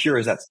 How secure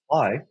is that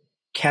supply?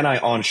 Can I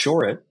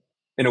onshore it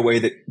in a way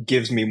that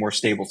gives me more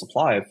stable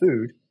supply of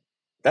food?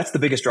 That's the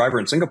biggest driver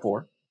in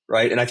Singapore,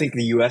 right? And I think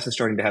the US is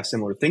starting to have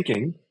similar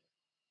thinking,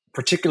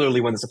 particularly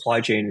when the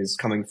supply chain is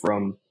coming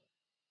from,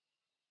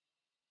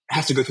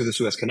 has to go through the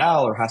Suez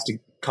Canal or has to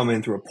come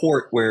in through a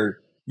port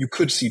where you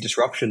could see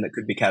disruption that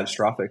could be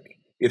catastrophic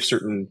if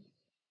certain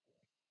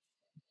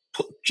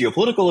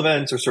geopolitical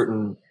events or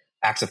certain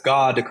acts of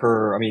God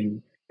occur. I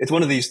mean, it's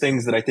one of these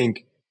things that I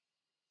think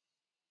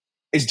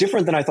is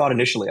different than I thought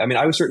initially. I mean,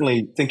 I was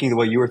certainly thinking the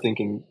way you were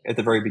thinking at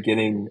the very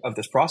beginning of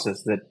this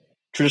process, that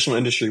traditional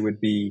industry would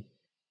be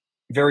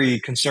very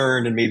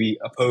concerned and maybe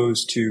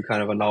opposed to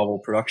kind of a novel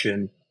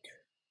production.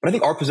 But I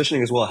think our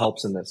positioning as well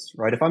helps in this,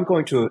 right? If I'm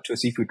going to a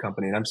seafood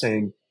company and I'm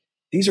saying,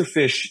 these are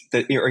fish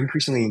that are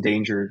increasingly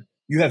endangered,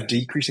 you have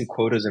decreasing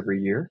quotas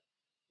every year,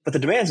 but the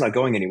demand's not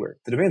going anywhere.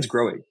 The demand's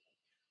growing.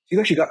 You've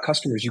actually got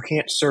customers you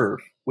can't serve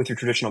with your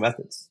traditional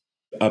methods.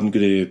 I'm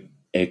going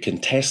to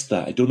contest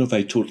that. I don't know if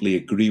I totally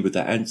agree with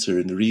that answer.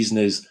 And the reason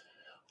is,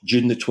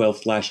 June the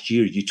 12th last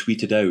year, you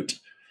tweeted out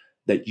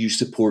that you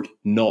support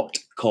not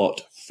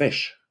caught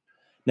fish.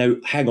 Now,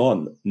 hang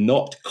on,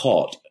 not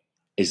caught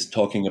is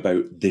talking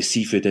about the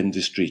seafood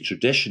industry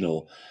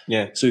traditional.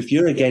 Yeah. So if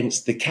you're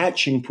against the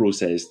catching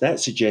process, that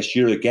suggests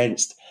you're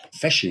against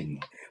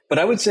fishing. But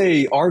I would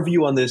say our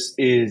view on this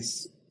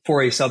is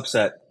for a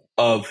subset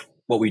of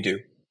what we do.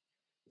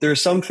 There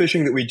is some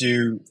fishing that we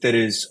do that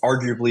is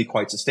arguably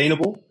quite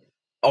sustainable.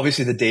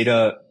 Obviously, the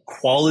data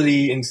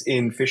quality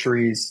in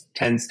fisheries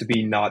tends to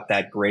be not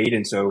that great.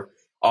 And so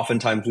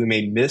oftentimes we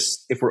may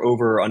miss if we're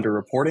over or under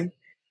reporting.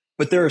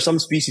 But there are some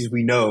species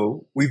we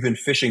know we've been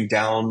fishing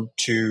down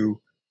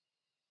to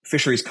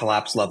fisheries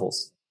collapse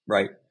levels,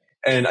 right?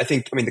 And I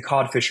mean, the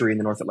cod fishery in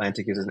the North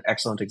Atlantic is an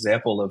excellent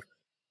example of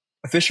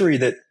a fishery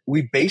that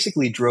we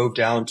basically drove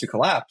down to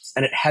collapse,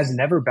 and it has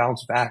never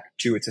bounced back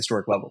to its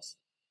historic levels.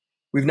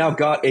 We've now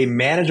got a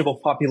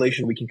manageable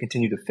population we can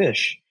continue to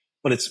fish,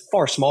 but it's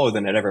far smaller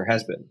than it ever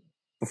has been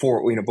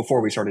before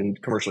we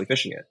started commercially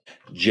fishing it.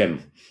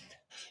 Jim,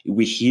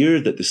 we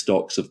hear that the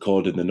stocks of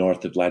cod in the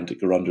North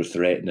Atlantic are under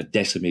threat and are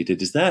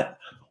decimated. Is that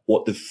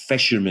what the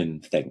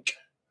fishermen think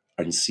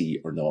and see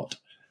or not?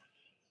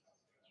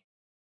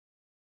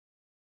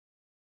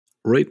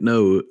 Right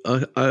now,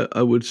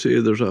 I would say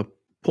there's a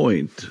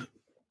point,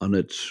 and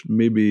it's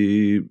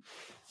maybe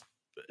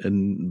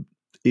in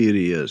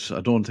areas. I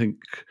don't think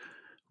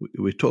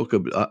we talk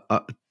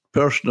about.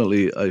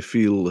 Personally, I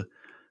feel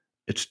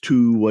it's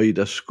too wide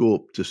a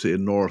scope to say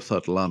North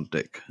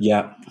Atlantic.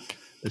 Yeah.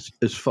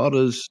 As far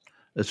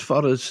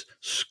as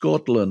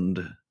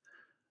Scotland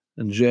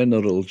in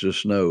general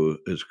just now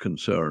is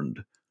concerned,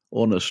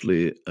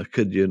 honestly, I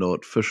kid you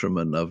not,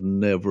 fishermen have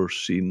never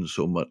seen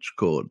so much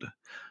cod.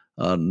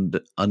 And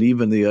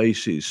even the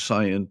ICES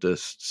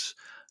scientists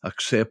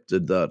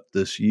accepted that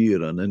this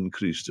year and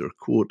increased their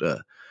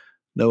quota.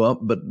 Now,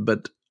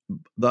 but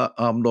that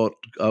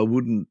I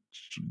wouldn't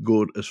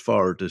go as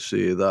far to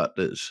say that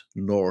is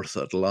North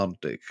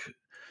Atlantic.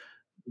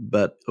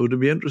 But it would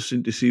be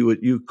interesting to see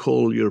what you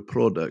call your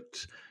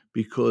product,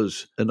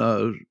 because in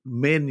a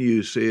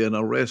menu, say in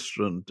a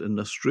restaurant in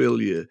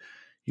Australia,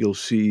 you'll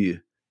see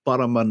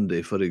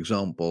barramundi, for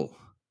example,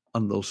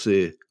 and they'll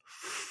say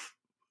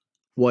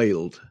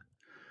wild,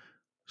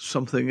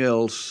 something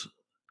else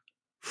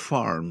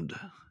farmed.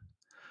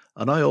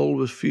 And I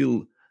always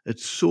feel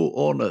it's so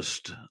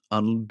honest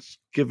and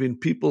giving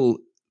people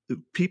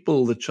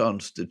the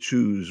chance to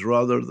choose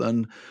rather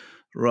than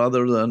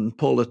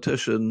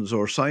politicians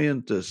or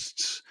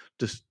scientists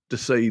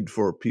decide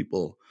for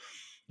people.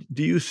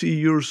 Do you see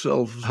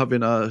yourself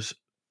having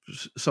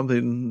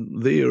something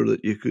there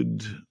that you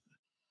could?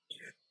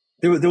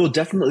 There will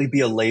definitely be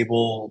a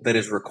label that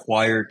is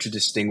required to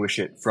distinguish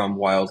it from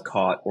wild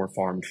caught or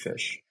farmed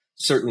fish.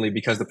 Certainly,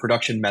 because the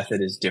production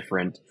method is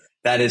different.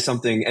 That is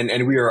something,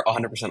 and we are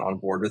 100% on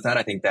board with that.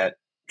 I think that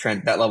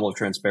that level of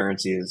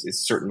transparency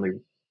is certainly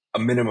a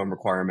minimum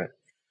requirement.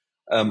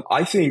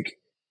 I think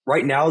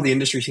right now the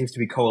industry seems to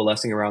be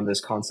coalescing around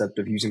this concept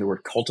of using the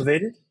word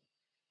cultivated,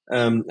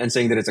 and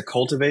saying that it's a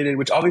cultivated,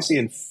 which obviously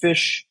in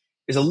fish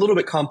is a little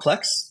bit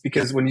complex,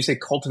 because when you say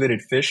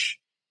cultivated fish,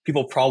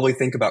 people probably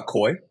think about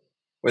koi,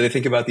 where they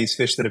think about these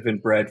fish that have been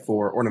bred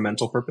for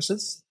ornamental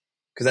purposes,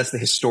 because that's the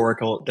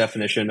historical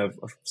definition of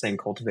saying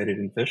cultivated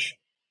in fish.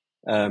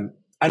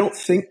 I don't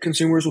think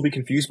consumers will be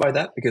confused by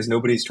that, because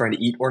nobody's trying to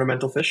eat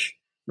ornamental fish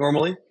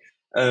normally.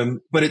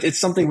 But it's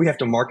something we have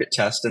to market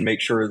test and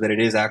make sure that it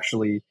is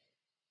actually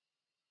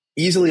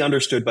easily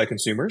understood by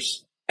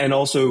consumers and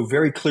also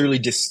very clearly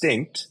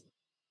distinct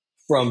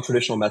from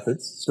traditional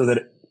methods, so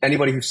that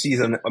anybody who sees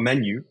a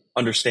menu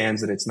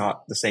understands that it's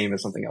not the same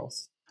as something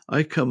else.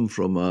 I come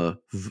from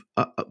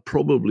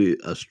probably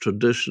as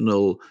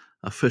traditional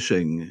a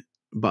fishing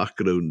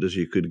background as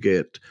you could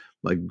get.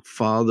 My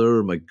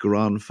father, my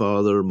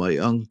grandfather, my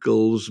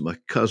uncles, my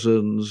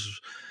cousins,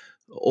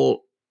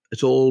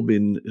 it's all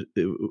been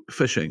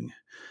fishing.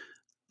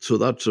 So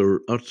that's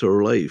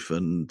our life,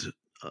 and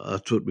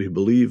that's what we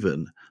believe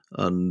in,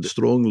 and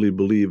strongly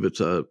believe it's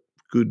a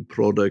good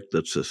product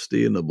that's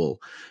sustainable.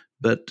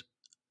 But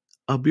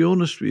I'll be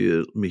honest with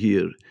you,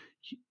 Mihir,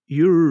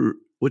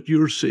 what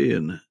you're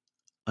saying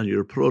and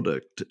your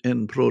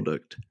end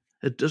product,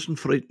 it doesn't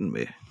frighten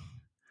me.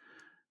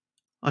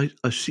 I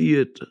see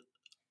it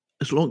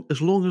as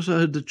long as I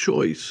had the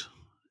choice.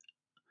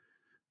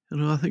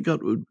 I think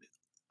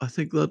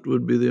that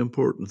would be the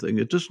important thing.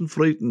 It doesn't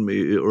frighten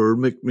me or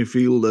make me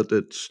feel that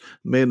it's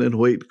men in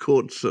white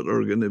coats that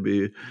are going to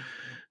be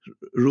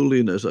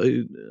ruling us.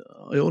 I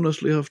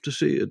honestly have to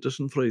say it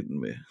doesn't frighten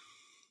me.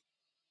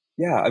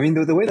 Yeah, I mean,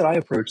 the way that I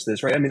approach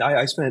this, right? I mean,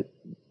 I spent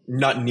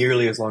not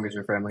nearly as long as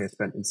your family has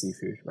spent in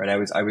seafood, right?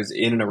 I was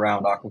in and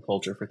around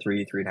aquaculture for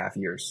 3.5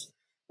 years,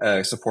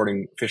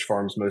 supporting fish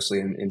farms mostly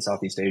in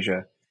Southeast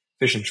Asia,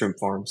 fish and shrimp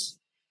farms.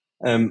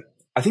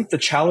 I think the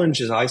challenge,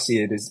 as I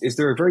see it, is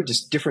there are very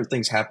just different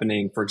things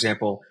happening, for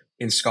example,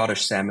 in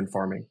Scottish salmon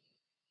farming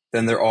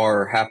than there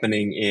are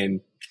happening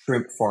in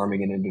shrimp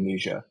farming in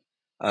Indonesia,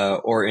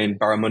 or in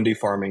barramundi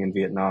farming in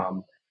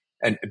Vietnam.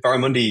 And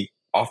barramundi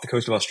off the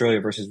coast of Australia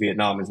versus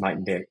Vietnam is night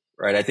and day,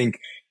 right? I think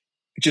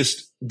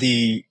just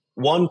the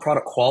one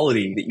product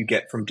quality that you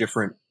get from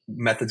different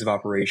methods of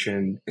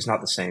operation is not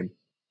the same.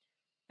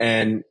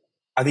 And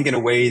I think in a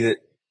way that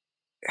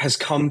has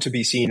come to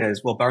be seen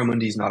as, well,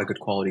 barramundi is not a good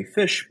quality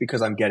fish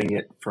because I'm getting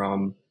it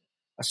from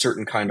a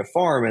certain kind of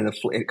farm, and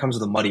it comes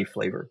with a muddy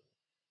flavor.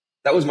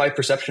 That was my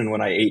perception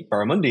when I ate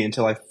barramundi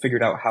until I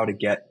figured out how to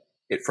get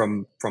it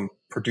from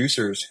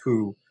producers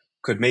who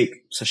could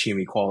make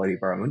sashimi quality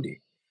barramundi.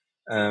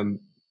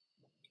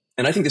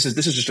 And I think this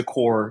is just a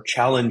core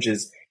challenge: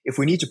 is if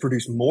we need to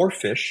produce more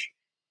fish,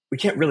 we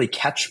can't really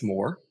catch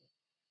more.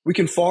 We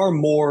can farm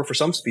more for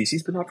some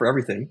species, but not for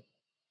everything.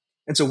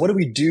 And so what do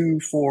we do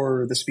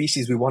for the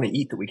species we want to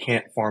eat that we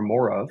can't farm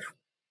more of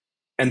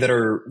and that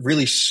are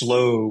really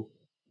slow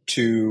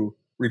to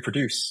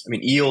reproduce? I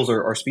mean, eels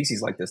are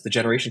species like this. The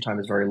generation time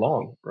is very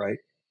long, right?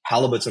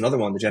 Halibut's another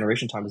one. The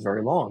generation time is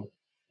very long.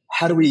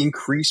 How do we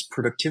increase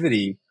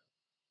productivity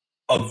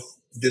of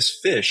this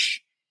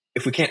fish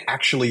if we can't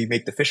actually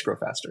make the fish grow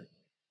faster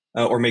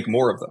or make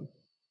more of them?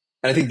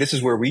 And I think this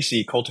is where we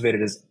see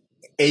cultivated as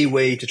a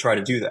way to try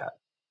to do that.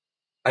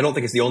 I don't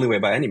think it's the only way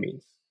by any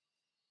means.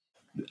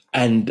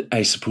 And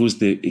I suppose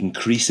the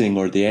increasing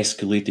or the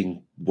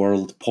escalating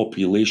world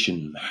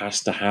population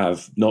has to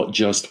have not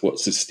just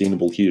what's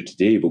sustainable here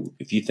today, but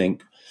if you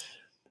think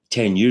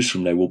 10 years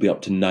from now, we'll be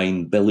up to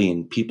 9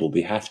 billion people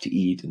we have to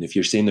eat. And if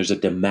you're saying there's a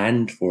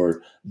demand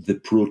for the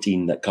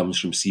protein that comes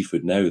from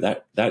seafood now,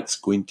 that's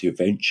going to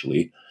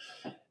eventually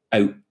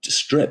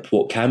outstrip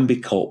what can be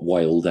caught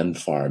wild and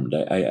farmed.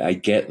 I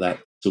get that.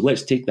 So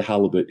let's take the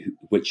halibut,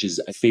 which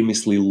is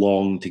famously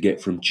long to get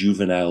from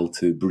juvenile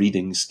to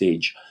breeding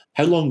stage.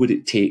 How long would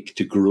it take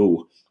to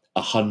grow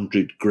a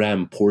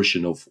 100-gram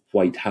portion of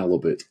white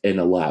halibut in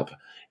a lab,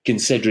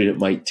 considering it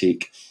might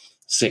take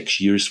 6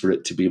 years for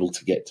it to be able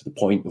to get to the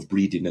point of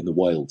breeding in the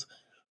wild?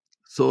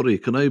 Sorry,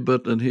 can I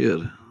butt in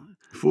here?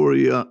 Before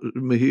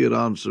Mihir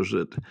answers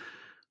it,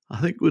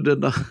 I think would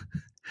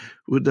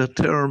the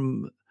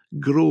term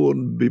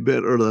grown be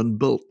better than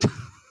built?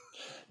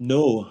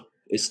 No,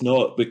 it's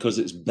not, because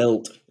it's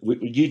built.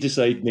 You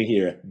decide,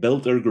 Mihir,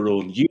 built or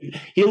grown.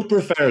 He'll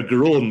prefer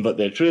grown, but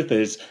the truth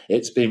is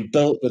it's been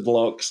built with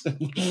locks.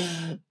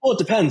 Well, it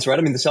depends, right?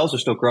 I mean, the cells are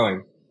still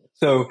growing.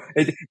 So,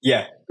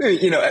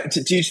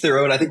 to each their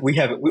own. I think we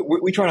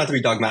try not to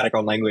be dogmatic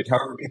on language.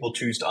 However people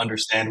choose to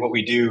understand what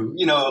we do,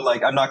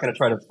 I'm not going to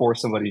try to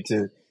force somebody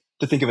to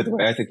think of it the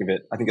way I think of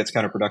it. I think that's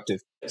counterproductive.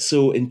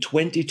 So in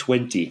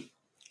 2020,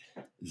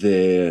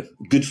 the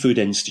Good Food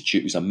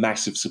Institute, who's a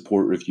massive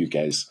supporter of you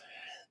guys,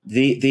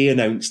 they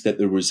announced that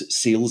there was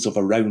sales of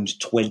around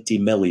 20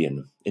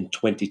 million in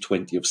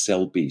 2020 of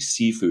cell-based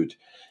seafood.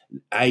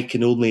 I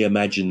can only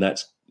imagine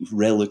that's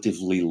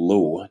relatively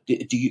low.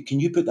 Can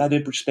you put that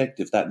in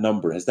perspective, that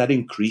number? Has that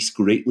increased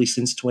greatly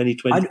since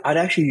 2020? I'd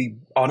actually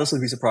honestly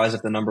be surprised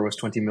if the number was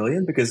 20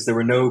 million, because there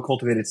were no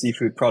cultivated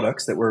seafood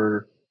products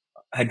that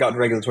had gotten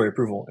regulatory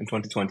approval in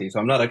 2020. So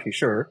I'm not actually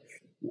sure,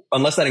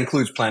 unless that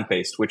includes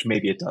plant-based, which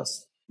maybe it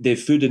does. The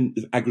Food and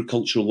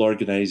Agricultural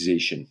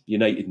Organization,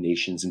 United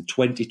Nations, in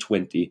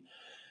 2020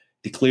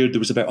 declared there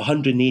was about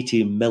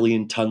 180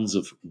 million tons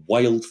of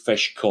wild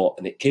fish caught,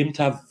 and it came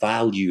to have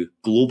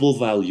global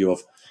value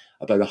of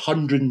about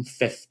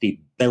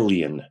 150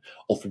 billion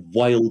of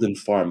wild and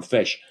farm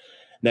fish.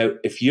 Now,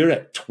 if you're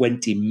at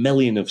 20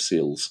 million of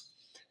sales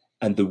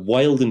and the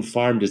wild and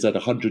farmed is at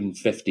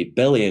 150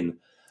 billion,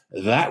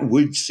 that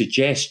would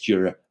suggest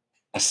you're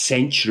a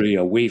century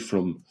away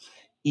from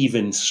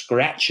even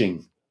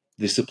scratching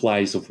the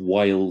supplies of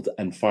wild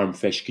and farm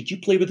fish. Could you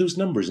play with those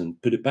numbers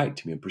and put it back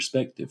to me in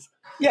perspective?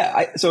 Yeah,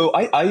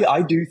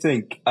 I do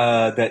think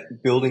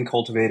that building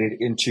cultivated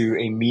into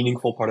a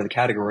meaningful part of the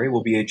category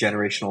will be a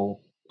generational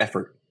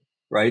effort,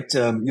 right?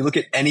 You look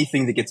at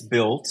anything that gets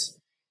built,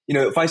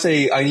 if I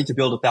say I need to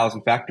build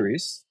 1,000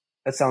 factories,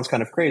 that sounds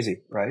kind of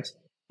crazy, right?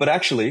 But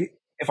actually,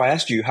 if I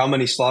asked you how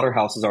many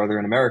slaughterhouses are there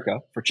in America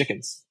for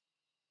chickens,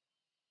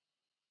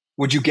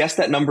 would you guess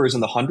that number is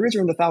in the hundreds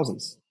or in the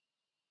thousands?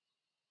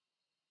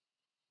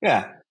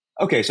 Yeah.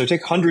 Okay, so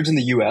take hundreds in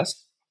the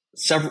US,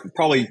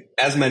 probably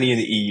as many in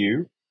the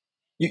EU.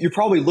 You're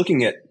probably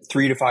looking at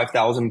 3,000 to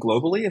 5,000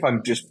 globally, if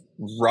I'm just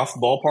rough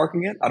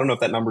ballparking it. I don't know if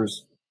that number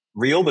is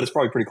real, but it's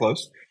probably pretty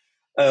close.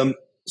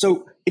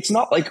 So it's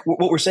not like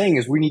what we're saying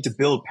is we need to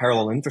build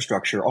parallel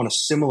infrastructure on a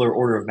similar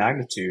order of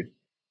magnitude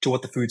to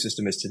what the food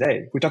system is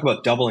today. If we talk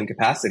about doubling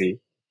capacity,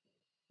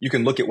 you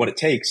can look at what it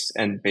takes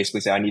and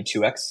basically say, I need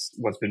 2x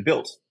what's been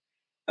built.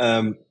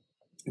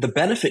 The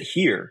benefit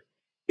here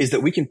is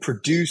that we can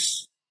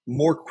produce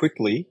more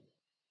quickly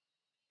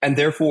and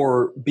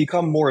therefore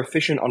become more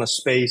efficient on a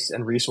space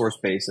and resource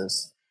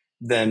basis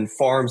than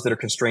farms that are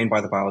constrained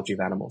by the biology of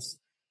animals.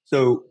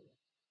 So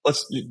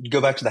let's go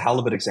back to the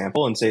halibut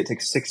example and say it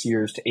takes 6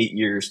 years to 8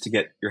 years to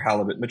get your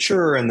halibut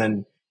mature and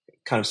then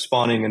kind of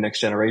spawning a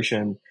next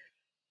generation.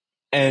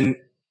 And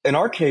in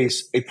our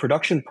case, a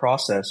production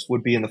process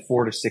would be in the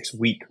 4 to 6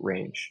 week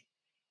range.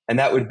 And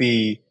that would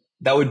be,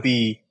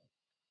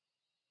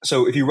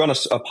 so if you run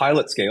a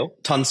pilot scale,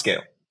 ton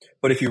scale,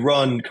 but if you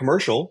run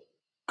commercial,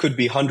 could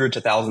be 100 to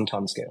 1,000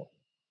 ton scale.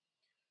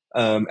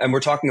 And we're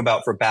talking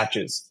about for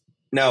batches.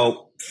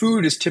 Now,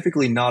 food is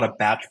typically not a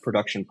batch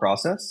production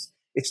process.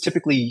 It's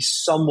typically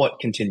somewhat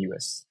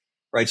continuous,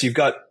 right? So you've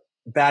got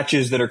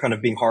batches that are kind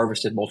of being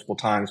harvested multiple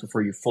times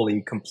before you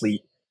fully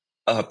complete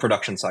a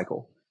production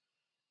cycle.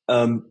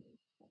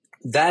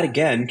 That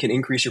again can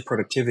increase your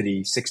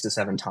productivity 6 to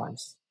 7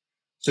 times.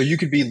 So you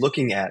could be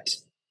looking at,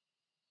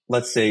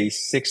 let's say,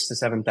 6 to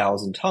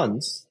 7,000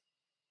 tons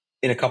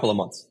in a couple of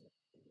months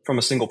from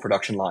a single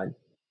production line.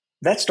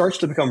 That starts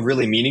to become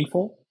really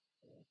meaningful.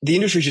 The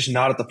industry is just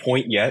not at the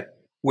point yet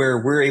where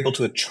we're able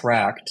to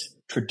attract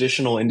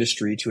traditional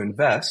industry to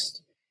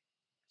invest.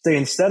 Say,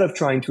 instead of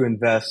trying to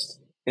invest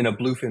in a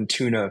bluefin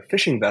tuna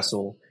fishing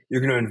vessel,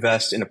 you're going to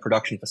invest in a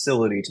production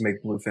facility to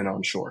make bluefin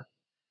on shore.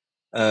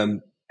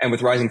 And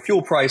with rising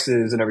fuel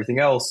prices and everything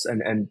else,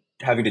 and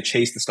having to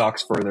chase the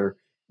stocks further,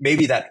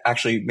 maybe that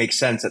actually makes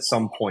sense at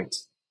some point,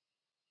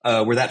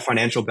 where that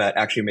financial bet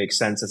actually makes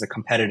sense as a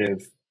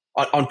competitive,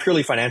 on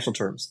purely financial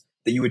terms,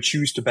 that you would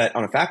choose to bet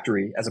on a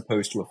factory as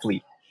opposed to a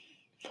fleet.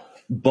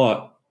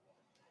 But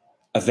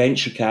a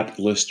venture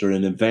capitalist or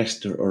an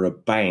investor or a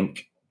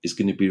bank is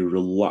going to be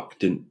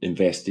reluctant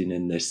investing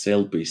in the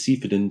cell-based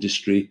seafood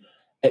industry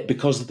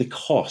because of the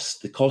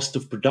cost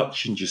of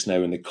production just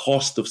now, and the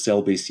cost of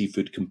cell-based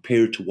seafood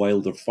compared to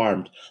wild or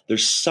farmed.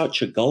 There's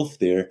such a gulf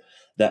there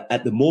that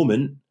at the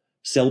moment,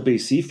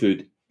 cell-based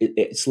seafood,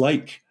 it's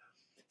like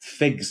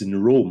figs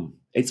in Rome.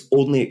 It's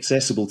only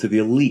accessible to the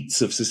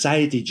elites of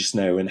society just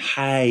now and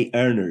high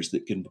earners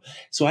that can.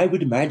 So I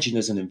would imagine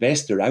as an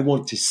investor, I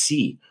want to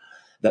see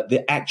that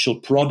the actual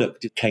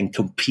product can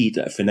compete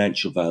at a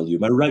financial value.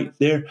 Am I right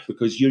there?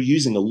 Because you're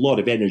using a lot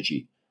of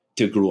energy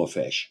to grow a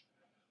fish.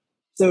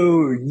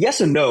 So yes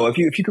and no. If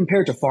you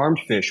compare it to farmed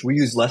fish, we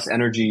use less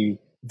energy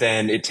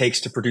than it takes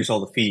to produce all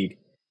the feed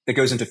that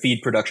goes into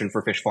feed production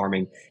for fish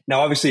farming.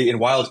 Now, obviously, in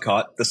wild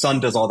caught, the sun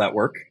does all that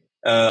work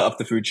up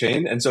the food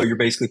chain, and so you're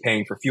basically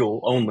paying for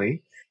fuel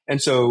only.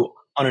 And so,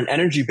 on an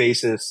energy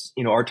basis,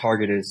 our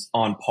target is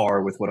on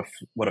par with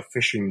what a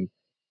fishing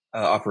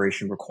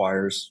operation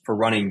requires for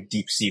running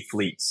deep sea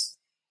fleets.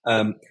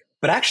 But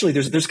actually,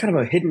 there's kind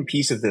of a hidden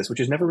piece of this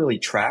which is never really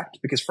tracked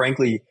because,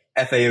 frankly,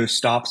 FAO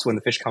stops when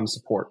the fish comes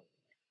to port,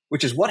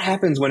 which is what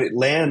happens when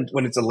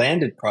it's a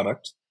landed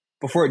product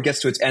before it gets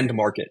to its end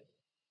market.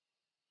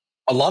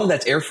 A lot of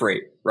that's air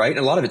freight, right? And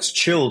a lot of it's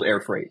chilled air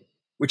freight,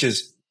 which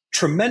is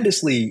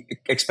tremendously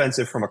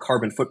expensive from a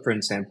carbon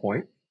footprint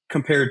standpoint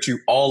compared to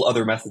all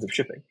other methods of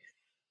shipping.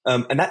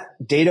 And that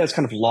data is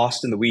kind of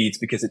lost in the weeds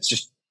because it's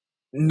just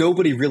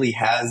nobody really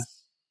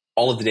has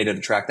all of the data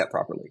to track that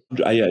properly.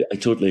 I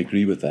totally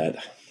agree with that.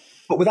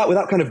 But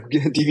without kind of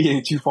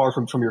deviating too far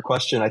from your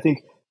question, I think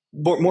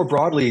more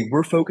broadly,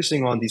 we're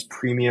focusing on these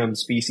premium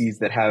species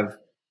that have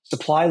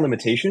supply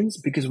limitations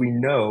because we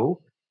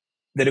know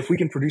that if we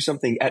can produce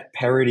something at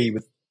parity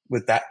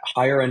with that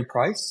higher end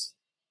price,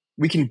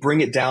 we can bring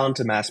it down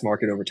to mass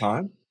market over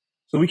time.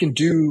 So we can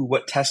do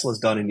what Tesla's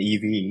done in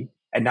EV.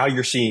 And now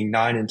you're seeing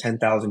 9,000 and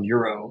 10,000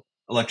 euro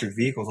electric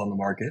vehicles on the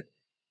market,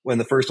 when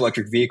the first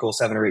electric vehicle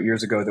 7 or 8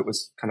 years ago that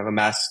was kind of a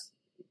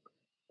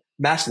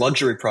mass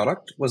luxury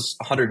product was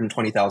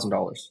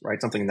 $120,000, right?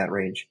 Something in that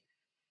range.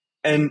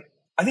 And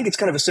I think it's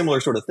kind of a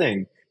similar sort of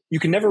thing. You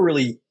can never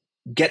really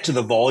get to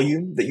the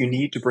volume that you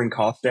need to bring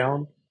costs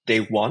down day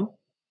one,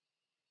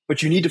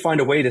 but you need to find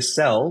a way to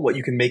sell what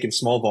you can make in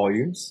small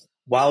volumes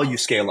while you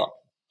scale up.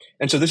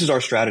 And so this is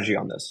our strategy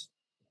on this.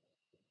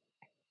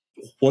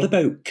 What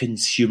about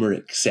consumer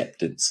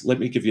acceptance? Let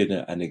me give you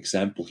an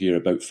example here.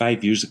 About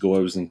 5 years ago, I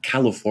was in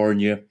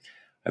California.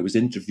 I was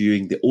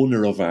interviewing the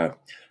owner of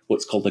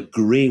what's called a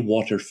grey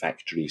water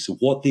factory. So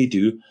what they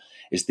do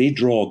is they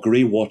draw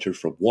grey water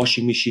from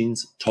washing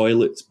machines,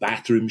 toilets,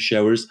 bathrooms,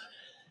 showers.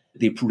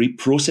 They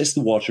process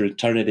the water and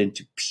turn it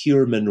into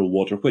pure mineral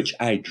water, which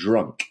I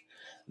drank.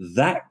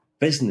 That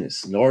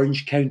business in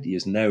Orange County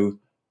is now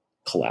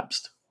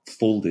collapsed,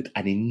 folded,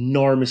 an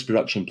enormous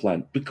production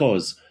plant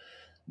because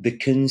the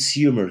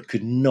consumer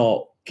could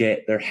not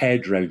get their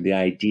head around the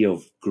idea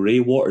of grey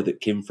water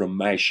that came from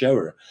my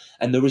shower.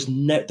 And there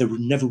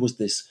never was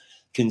this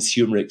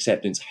consumer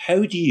acceptance.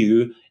 How do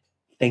you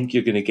think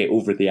you're going to get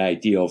over the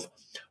idea of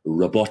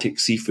robotic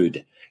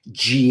seafood,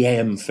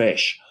 GM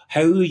fish?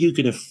 How are you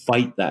going to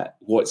fight that?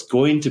 What's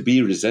going to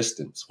be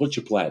resistance? What's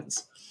your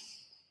plans?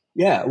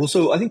 Yeah, well,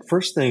 so I think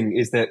first thing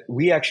is that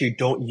we actually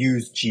don't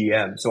use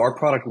GM. So our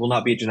product will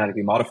not be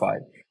genetically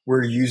modified.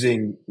 We're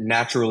using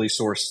naturally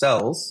sourced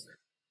cells,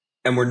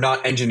 and we're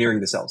not engineering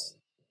the cells.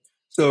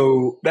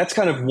 So that's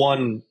kind of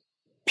one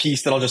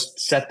piece that I'll just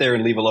set there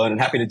and leave alone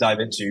and happy to dive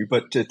into.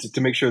 But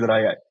to make sure that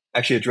I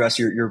actually address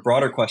your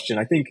broader question,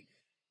 I think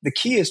the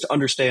key is to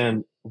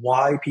understand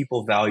why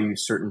people value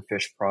certain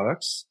fish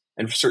products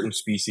and certain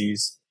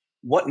species,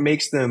 what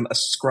makes them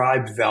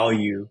ascribe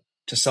value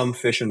to some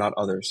fish and not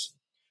others.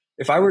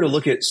 If I were to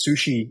look at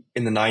sushi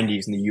in the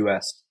 90s in the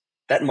US,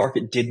 that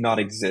market did not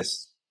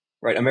exist,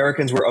 right?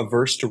 Americans were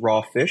averse to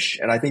raw fish.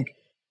 And I think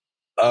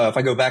if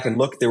I go back and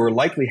look, there were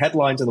likely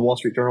headlines in the Wall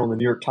Street Journal and the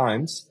New York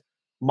Times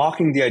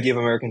mocking the idea of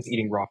Americans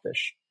eating raw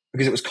fish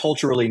because it was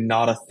culturally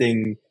not a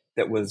thing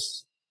that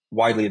was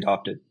widely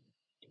adopted.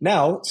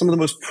 Now, some of the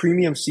most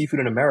premium seafood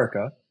in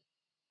America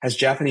has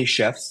Japanese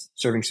chefs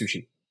serving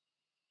sushi.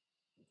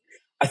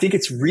 I think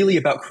it's really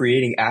about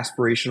creating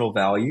aspirational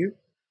value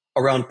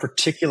around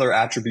particular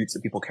attributes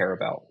that people care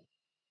about.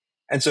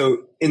 And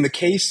so in the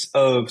case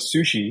of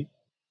sushi,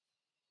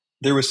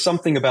 there was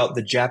something about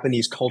the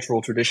Japanese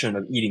cultural tradition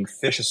of eating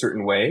fish a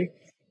certain way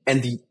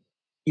and the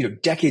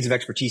decades of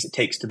expertise it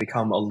takes to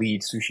become a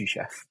lead sushi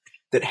chef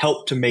that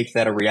helped to make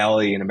that a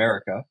reality in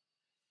America.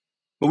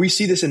 But we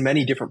see this in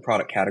many different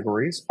product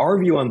categories. Our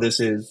view on this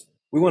is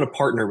we want to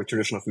partner with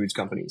traditional foods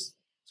companies.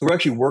 So we're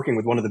actually working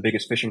with one of the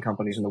biggest fishing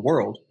companies in the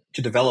world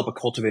to develop a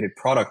cultivated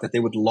product that they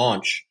would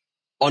launch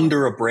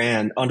under a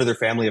brand, under their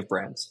family of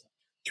brands,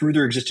 through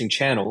their existing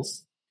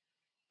channels.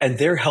 And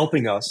they're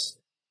helping us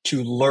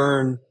to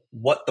learn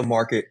what the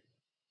market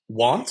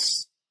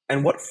wants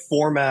and what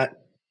format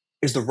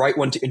is the right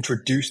one to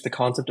introduce the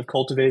concept of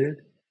cultivated.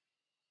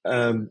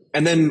 And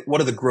then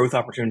what are the growth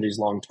opportunities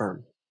long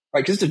term?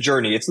 Right? Because it's a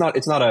journey. It's not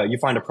a you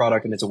find a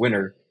product and it's a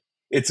winner.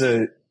 It's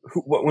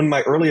when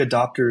my early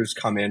adopters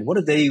come in, what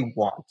do they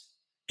want?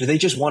 Do they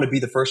just want to be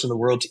the first in the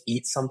world to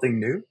eat something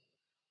new?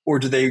 Or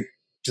do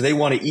they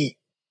want to eat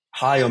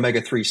high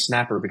omega-3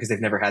 snapper because they've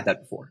never had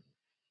that before?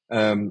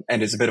 And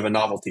it's a bit of a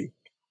novelty.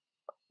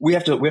 We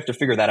have to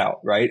figure that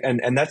out, right?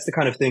 And that's the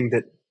kind of thing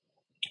that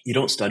you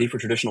don't study for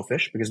traditional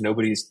fish because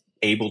nobody's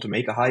able to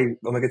make a high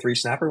omega-3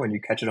 snapper when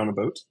you catch it on a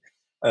boat.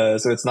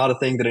 So it's not a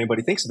thing that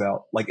anybody thinks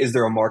about. Like, is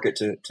there a market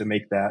to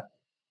make that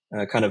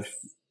kind of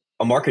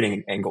a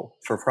marketing angle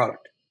for a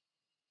product?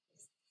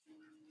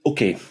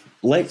 Okay,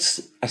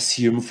 let's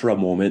assume for a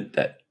moment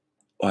that,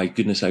 my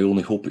goodness, I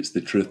only hope it's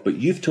the truth, but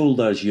you've told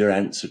us your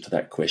answer to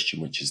that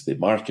question, which is the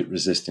market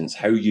resistance,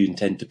 how you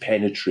intend to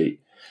penetrate.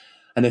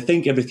 And I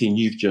think everything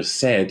you've just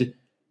said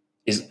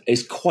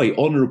is quite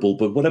honourable.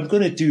 But what I'm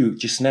going to do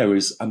just now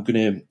is I'm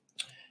going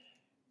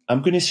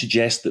to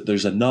suggest that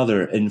there's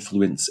another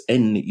influence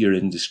in your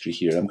industry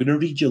here. I'm going to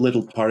read you a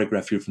little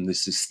paragraph here from the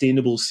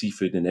Sustainable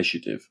Seafood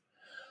Initiative,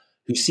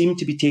 who seem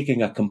to be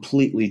taking a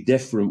completely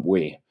different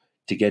way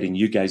to getting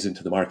you guys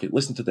into the market.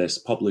 Listen to this,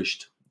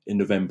 published in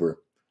November.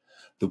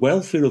 The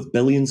welfare of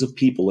billions of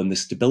people and the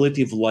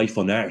stability of life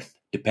on Earth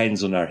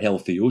depends on our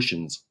healthy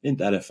oceans. Ain't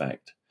that a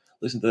fact?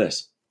 Listen to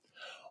this.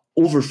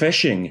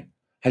 Overfishing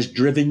has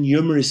driven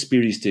numerous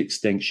species to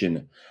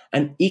extinction,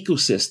 and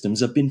ecosystems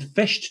have been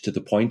fished to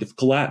the point of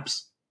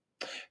collapse.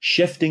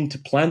 Shifting to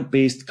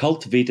plant-based,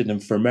 cultivated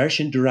and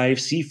fermentation-derived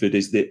seafood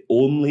is the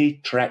only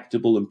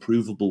tractable,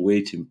 improvable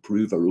way to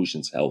improve our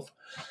ocean's health.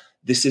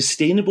 The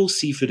Sustainable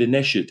Seafood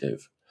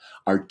Initiative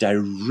are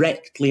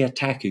directly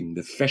attacking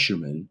the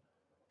fishermen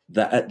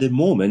that at the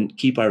moment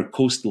keep our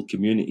coastal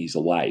communities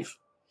alive.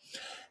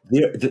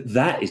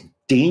 That is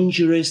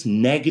dangerous,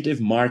 negative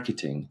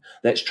marketing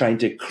that's trying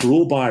to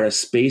crowbar a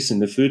space in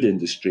the food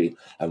industry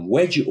and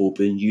wedge it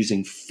open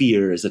using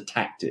fear as a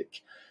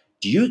tactic.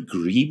 Do you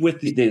agree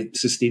with the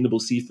Sustainable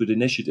Seafood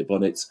Initiative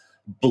on its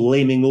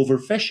blaming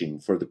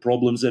overfishing for the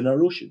problems in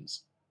our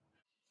oceans?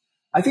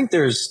 I think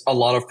there's a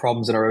lot of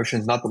problems in our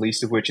oceans, not the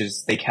least of which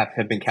is they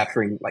have been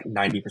capturing like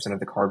 90% of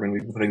the carbon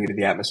we've been putting into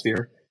the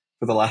atmosphere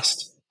for the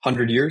last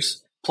 100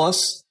 years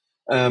plus.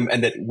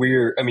 And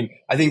that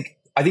I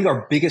think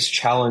our biggest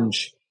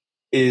challenge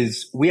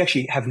is we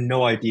actually have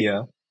no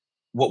idea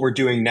what we're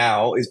doing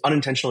now is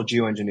unintentional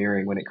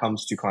geoengineering when it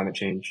comes to climate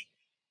change.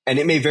 And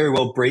it may very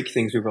well break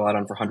things we've relied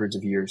on for hundreds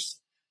of years.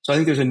 So I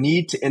think there's a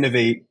need to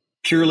innovate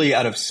purely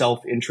out of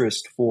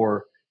self-interest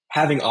for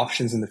having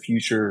options in the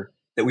future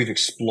that we've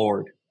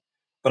explored.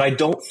 But I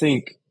don't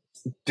think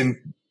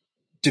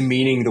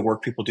demeaning the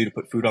work people do to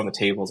put food on the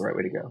table is the right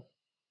way to go.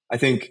 I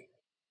think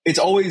it's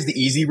always the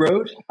easy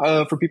road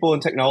for people in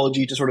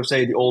technology to sort of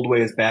say the old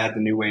way is bad,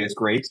 the new way is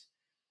great.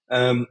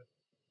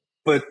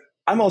 But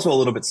I'm also a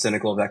little bit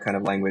cynical of that kind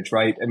of language,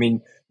 right? I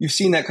mean, you've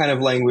seen that kind of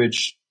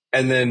language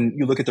and then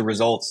you look at the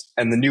results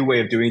and the new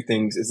way of doing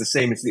things is the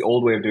same. It's the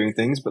old way of doing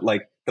things, but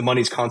like the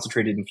money's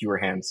concentrated in fewer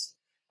hands.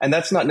 And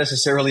that's not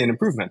necessarily an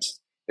improvement.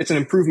 It's an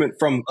improvement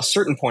from a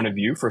certain point of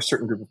view for a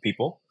certain group of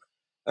people.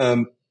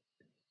 But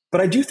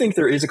I do think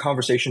there is a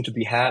conversation to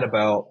be had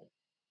about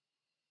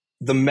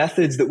the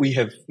methods that we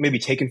have maybe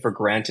taken for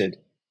granted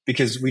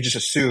because we just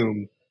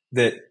assume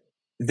that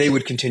they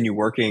would continue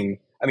working.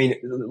 I mean,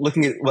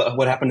 looking at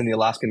what happened in the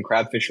Alaskan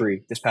crab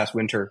fishery this past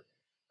winter,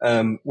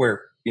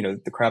 where,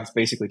 the crabs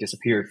basically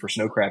disappeared for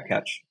snow crab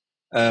catch.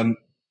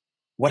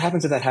 What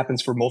happens if that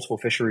happens for multiple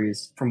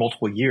fisheries for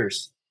multiple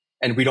years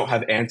and we don't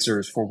have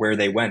answers for where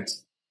they went?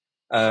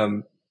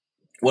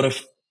 What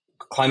if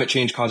climate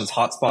change causes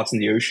hotspots in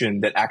the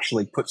ocean that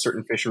actually put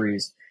certain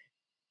fisheries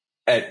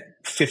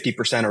at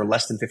 50% or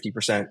less than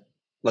 50%,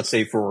 let's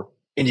say for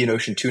Indian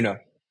Ocean tuna?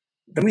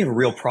 Then we have a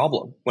real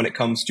problem when it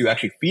comes to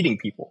actually feeding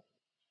people.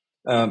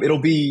 It'll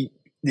be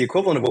the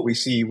equivalent of what we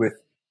see with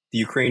the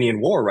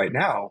Ukrainian war right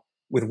now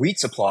with wheat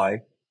supply,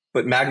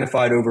 but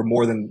magnified over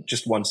more than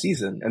just one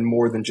season and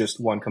more than just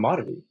one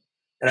commodity.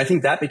 And I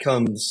think that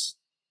becomes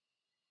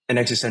an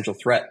existential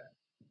threat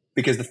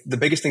because the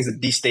biggest things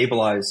that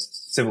destabilize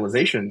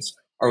civilizations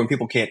are when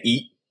people can't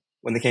eat,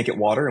 when they can't get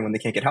water, and when they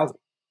can't get housing.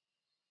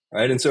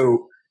 Right. And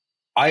so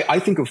I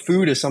think of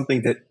food as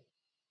something that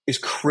is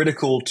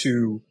critical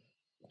to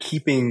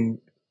keeping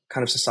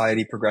kind of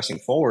society progressing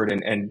forward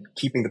and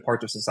keeping the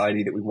parts of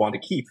society that we want to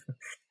keep.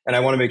 And I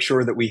want to make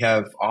sure that we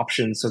have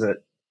options so that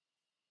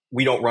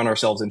we don't run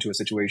ourselves into a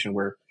situation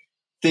where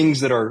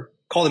things that are,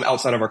 call them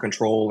outside of our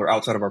control or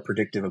outside of our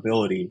predictive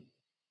ability,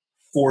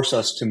 force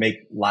us to make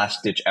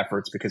last ditch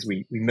efforts because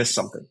we missed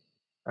something,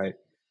 right?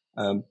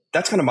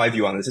 That's kind of my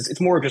view on this.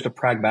 It's more of just a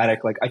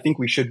pragmatic, like, I think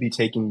we should be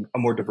taking a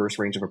more diverse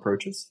range of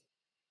approaches.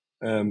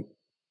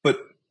 But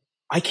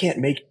I can't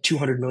make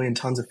 200 million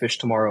tons of fish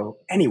tomorrow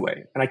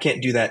anyway, and I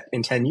can't do that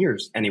in 10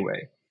 years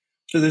anyway.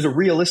 So there's a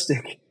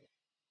realistic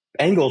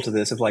angle to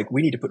this of like,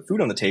 we need to put food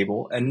on the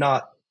table and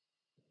not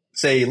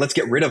say, let's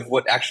get rid of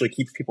what actually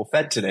keeps people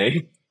fed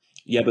today.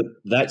 Yeah, but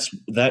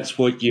that's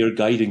what your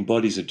guiding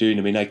bodies are doing.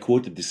 I mean, I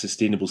quoted the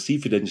Sustainable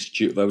Seafood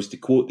Institute. If I was to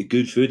quote the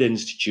Good Food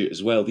Institute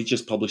as well, they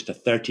just published a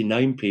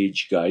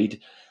 39-page guide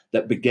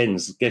that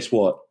begins, guess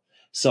what?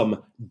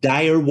 Some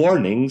dire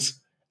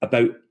warnings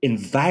about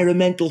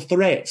environmental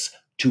threats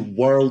to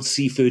world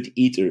seafood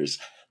eaters.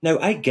 Now,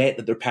 I get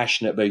that they're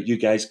passionate about you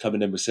guys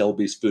coming in with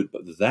cell-based food,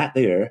 but that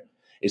there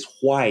is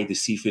why the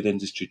seafood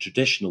industry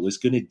traditional is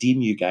going to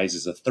deem you guys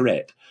as a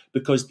threat,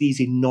 because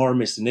these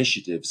enormous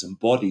initiatives and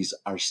bodies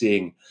are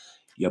saying,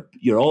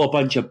 you're all a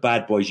bunch of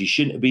bad boys. You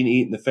shouldn't have been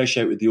eating the fish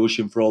out of the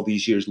ocean for all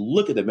these years.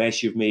 Look at the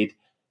mess you've made.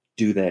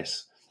 Do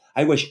this.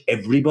 I wish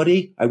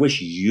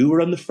you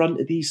were on the front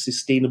of these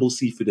sustainable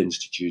seafood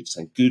institutes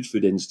and good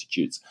food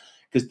institutes,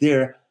 because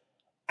they're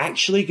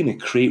actually going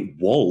to create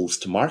walls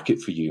to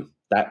market for you,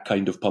 that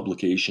kind of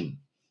publication.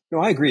 No,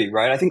 I agree,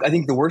 right? I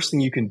think the worst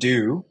thing you can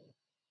do,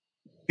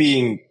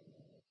 being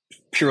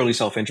purely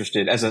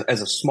self-interested as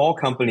a small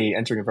company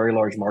entering a very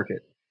large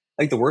market,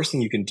 I think the worst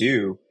thing you can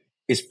do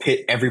is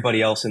pit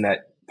everybody else in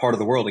that part of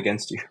the world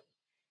against you,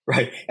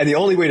 right? And the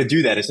only way to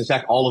do that is to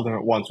attack all of them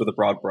at once with a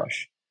broad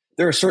brush.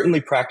 There are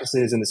certainly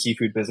practices in the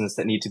seafood business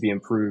that need to be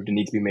improved and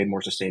need to be made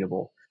more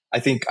sustainable. I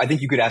think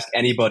you could ask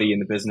anybody in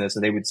the business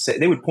and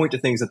they would point to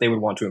things that they would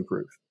want to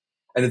improve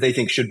and that they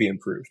think should be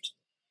improved.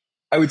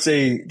 I would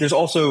say there's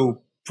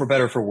also, for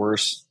better or for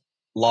worse,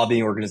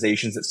 lobbying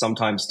organizations that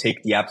sometimes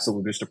take the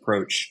absolutist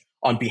approach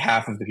on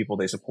behalf of the people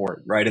they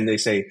support, right? And they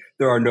say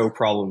there are no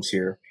problems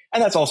here.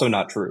 And that's also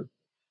not true.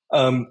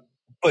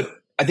 But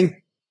I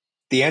think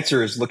the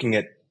answer is looking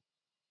at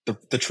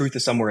the truth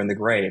is somewhere in the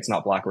gray. It's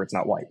not black or it's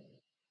not white.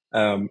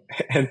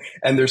 And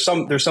there's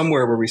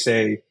somewhere where we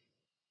say,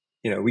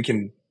 we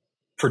can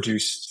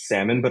produce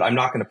salmon, but I'm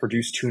not going to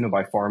produce tuna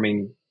by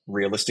farming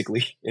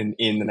realistically in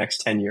the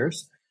next 10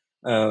 years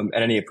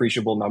at any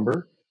appreciable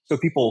number. So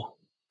people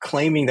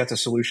claiming that's a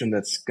solution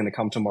that's going to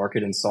come to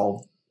market and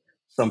solve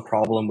some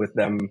problem with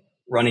them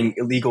running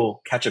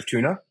illegal catch of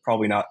tuna,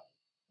 probably not.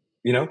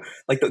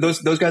 Like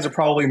those guys are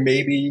probably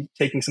maybe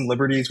taking some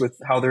liberties with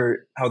how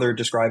they're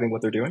describing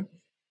what they're doing.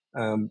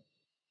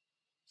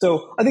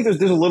 So I think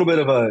there's a little bit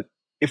of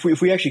if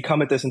we actually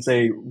come at this and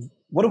say,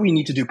 what do we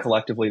need to do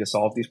collectively to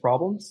solve these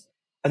problems?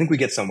 I think we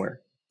get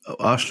somewhere.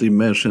 Ashley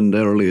mentioned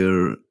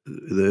earlier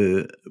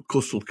the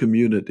coastal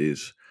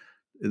communities.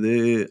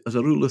 As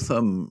a rule of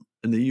thumb,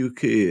 in the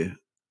UK,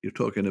 you're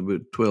talking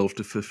about 12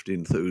 to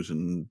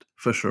 15,000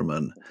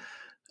 fishermen.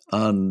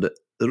 And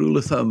the rule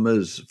of thumb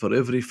is for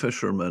every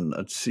fisherman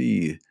at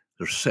sea,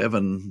 there's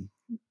 7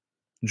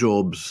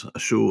 jobs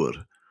ashore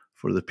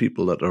for the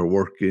people that are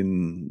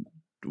working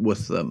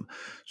with them.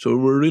 So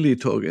we're really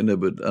talking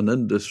about an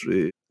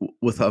industry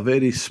with a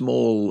very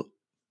small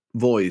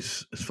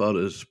voice as far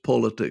as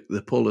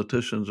the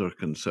politicians are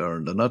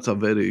concerned. And that's a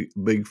very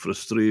big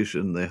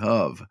frustration they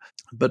have.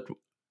 But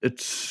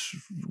it's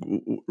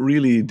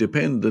really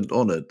dependent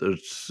on it.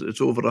 It's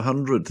over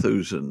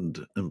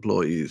 100,000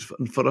 employees.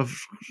 And for a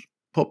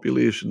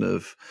population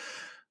of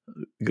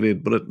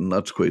Great Britain,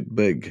 that's quite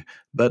big.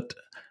 But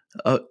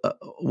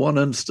one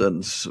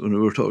instance, when we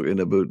were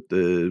talking about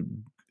the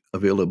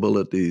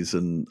availabilities,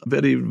 and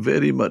very,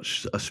 very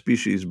much a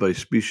species by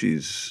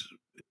species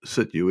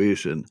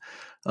situation.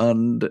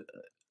 And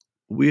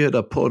we had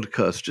a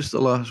podcast, just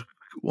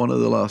one of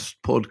the last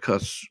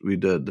podcasts we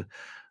did.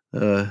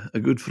 A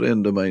good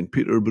friend of mine,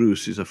 Peter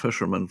Bruce, he's a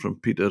fisherman from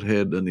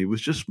Peterhead, and he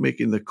was just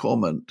making the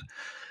comment,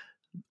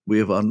 we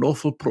have an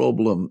awful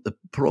problem. The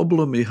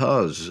problem he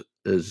has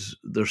is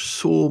there's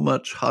so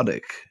much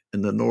haddock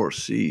in the North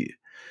Sea.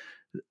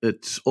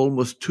 It's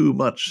almost too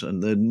much,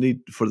 and the need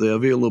for the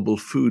available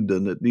food,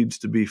 and it needs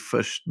to be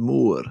fished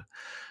more.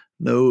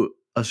 Now,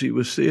 as he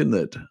was saying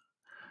that,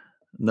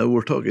 now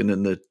we're talking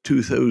in the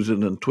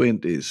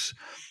 2020s,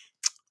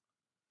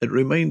 it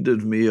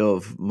reminded me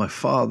of my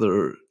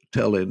father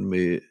telling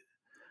me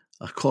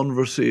a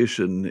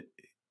conversation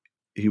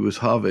he was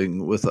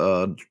having with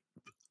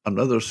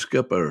another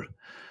skipper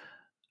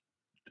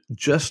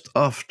just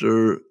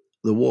after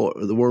the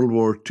World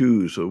War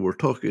II. So we're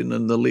talking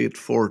in the late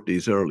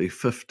 40s, early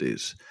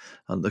 50s.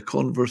 And the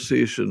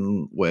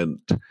conversation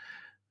went,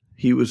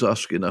 he was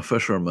asking a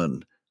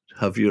fisherman,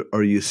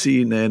 are you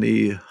seeing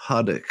any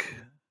haddock?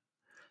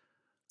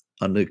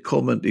 And the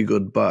comment he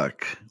got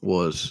back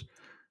was,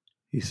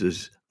 he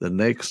says, the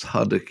next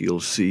haddock you'll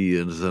see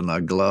is in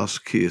a glass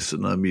case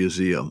in a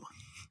museum.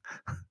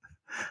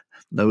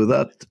 Now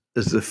that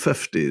is the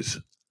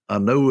 50s.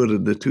 And now we're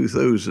in the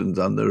 2000s,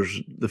 and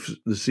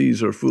the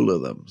seas are full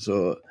of them.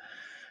 So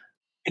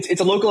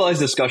it's a localized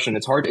discussion.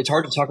 It's hard to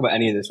talk about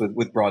any of this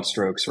with broad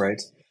strokes,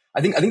 right?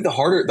 I think the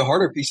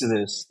harder piece of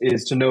this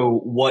is to know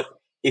what,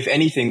 if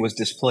anything, was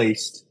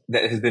displaced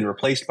that has been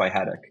replaced by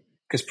haddock.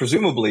 Because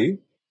presumably,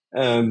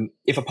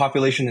 if a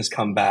population has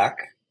come back,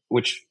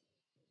 which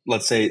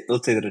let's say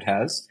that it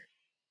has,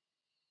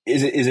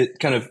 is it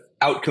kind of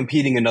out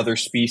competing another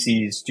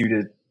species due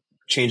to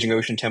changing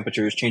ocean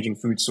temperatures, changing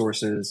food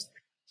sources,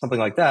 something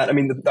like that? I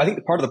mean, I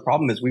think part of the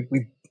problem is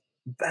we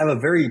have a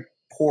very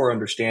poor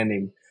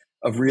understanding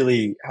of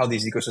really how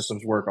these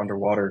ecosystems work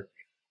underwater.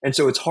 And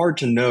so it's hard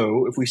to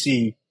know if we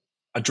see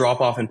a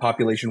drop off in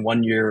population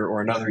one year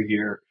or another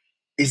year,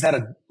 is that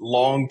a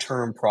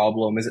long-term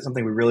problem? Is it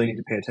something we really need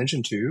to pay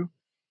attention to?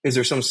 Is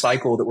there some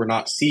cycle that we're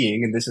not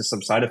seeing, and this is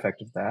some side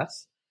effect of that?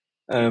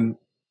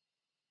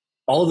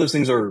 All of those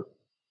things are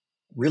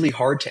really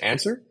hard to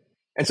answer.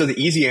 And so the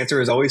easy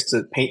answer is always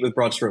to paint with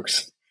broad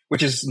strokes,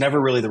 which is never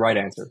really the right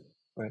answer,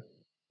 right?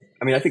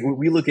 I mean, I think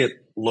we look at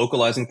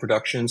localizing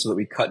production so that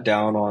we cut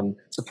down on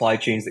supply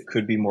chains that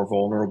could be more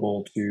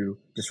vulnerable to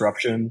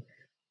disruption.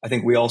 I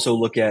think we also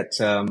look at,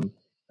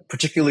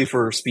 particularly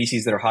for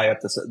species that are high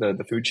up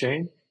the food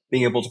chain,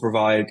 being able to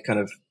provide kind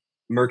of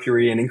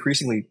mercury and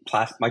increasingly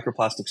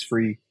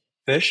microplastics-free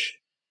fish.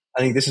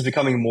 I think this is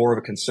becoming more of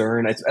a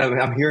concern.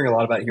 I'm hearing a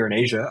lot about it here in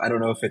Asia. I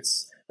don't know if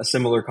it's a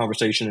similar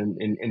conversation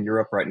in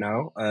Europe right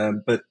now,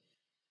 but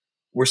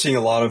we're seeing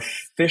a lot of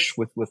fish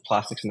with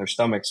plastics in their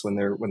stomachs when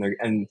they're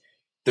and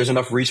there's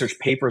enough research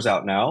papers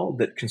out now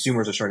that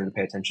consumers are starting to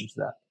pay attention to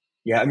that.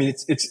 Yeah, I mean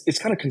it's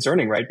kind of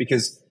concerning, right?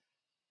 Because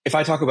if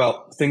I talk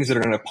about things that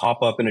are going to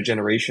pop up in a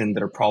generation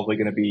that are probably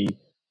going to be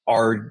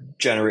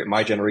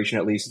my generation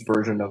at least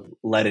version of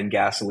lead in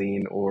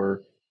gasoline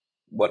or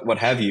what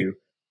have you,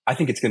 I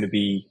think it's going to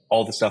be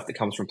all the stuff that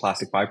comes from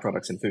plastic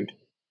byproducts in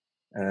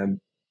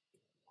food.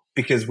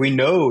 Because we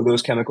know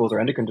those chemicals are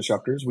endocrine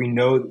disruptors. We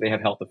know that they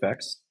have health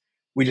effects.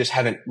 We just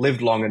haven't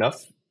lived long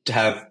enough to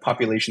have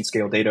population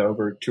scale data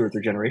over 2 or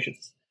 3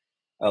 generations.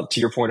 To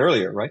your point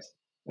earlier, right?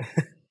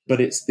 But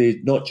it's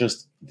not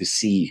just the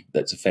sea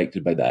that's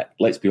affected by that.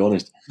 Let's be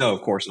honest. No,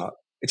 of course not.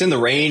 It's in the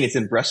rain. It's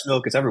in breast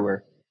milk. It's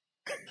everywhere.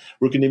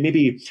 We're going to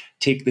maybe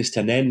take this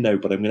to an end now,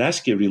 but I'm going to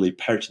ask you a really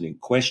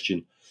pertinent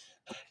question.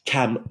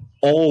 Can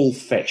all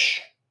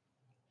fish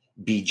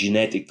be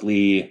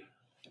genetically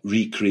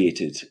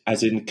recreated?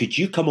 As in, could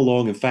you come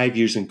along in 5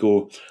 years and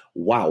go,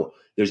 wow,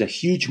 there's a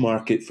huge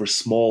market for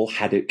small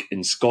haddock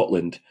in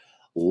Scotland.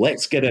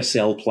 Let's get a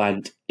cell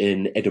plant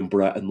in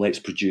Edinburgh and let's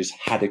produce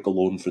haddock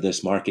alone for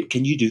this market.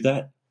 Can you do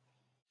that?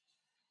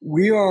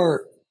 We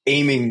are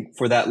aiming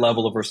for that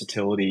level of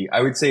versatility.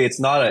 I would say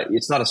it's not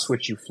a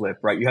switch you flip,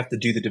 right? You have to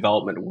do the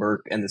development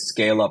work and the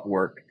scale up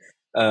work.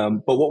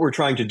 But what we're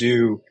trying to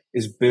do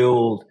is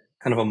build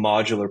kind of a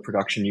modular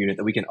production unit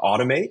that we can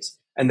automate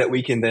and that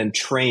we can then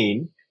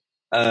train,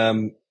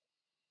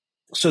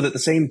 so that the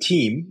same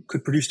team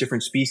could produce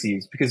different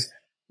species, because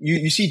you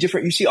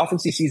often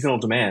see seasonal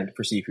demand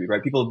for seafood,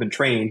 right? People have been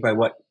trained by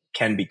what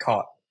can be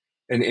caught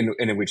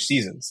in which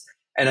seasons.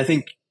 And I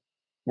think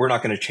we're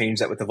not going to change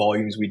that with the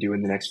volumes we do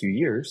in the next few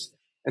years.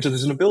 And so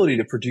there's an ability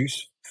to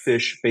produce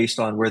fish based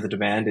on where the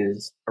demand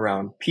is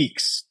around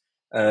peaks,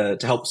 to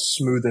help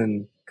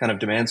smoothen kind of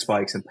demand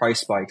spikes and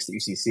price spikes that you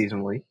see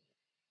seasonally.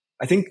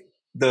 I think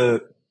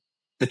the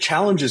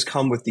challenges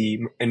come with the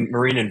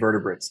marine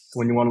invertebrates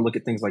when you want to look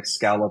at things like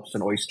scallops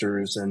and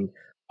oysters and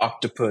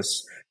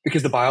octopus,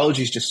 because the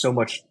biology is just so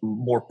much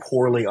more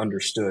poorly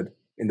understood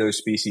in those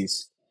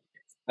species.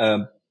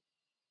 But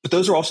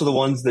those are also the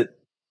ones that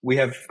we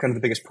have kind of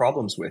the biggest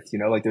problems with,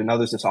 like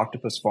there's this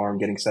octopus farm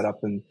getting set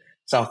up in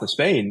south of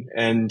Spain,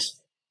 and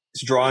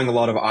it's drawing a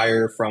lot of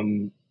ire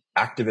from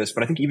activists,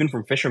 but I think even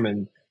from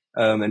fishermen,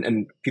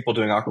 and people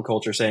doing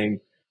aquaculture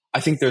saying, I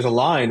think there's a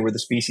line where the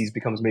species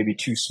becomes maybe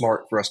too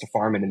smart for us to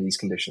farm it in these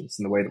conditions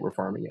in the way that we're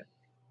farming it.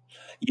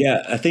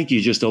 Yeah, I think you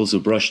just also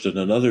brushed on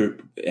another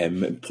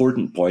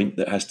important point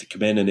that has to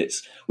come in, and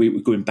we're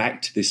going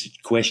back to this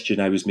question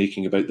I was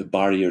making about the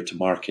barrier to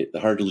market,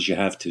 the hurdles you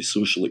have to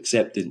social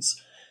acceptance.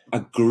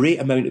 A great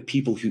amount of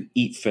people who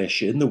eat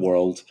fish in the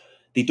world,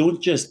 they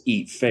don't just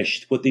eat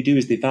fish. What they do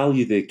is they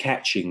value the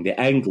catching, the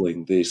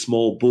angling, the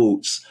small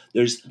boats.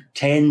 There's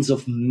tens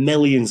of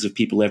millions of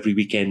people every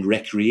weekend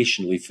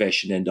recreationally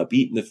fish and end up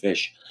eating the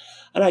fish.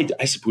 And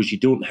I suppose you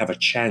don't have a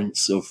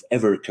chance of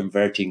ever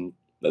converting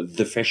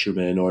the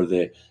fisherman or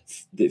the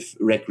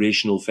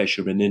recreational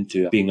fisherman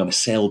into being a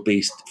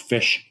cell-based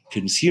fish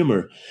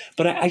consumer.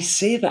 But I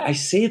say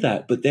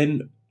that, but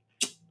then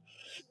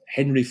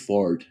Henry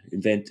Ford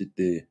invented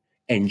the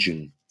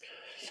engine.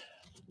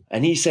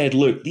 And he said,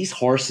 look, these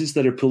horses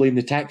that are pulling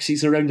the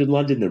taxis around in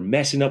London, they're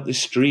messing up the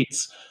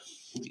streets.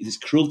 There's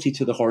cruelty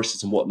to the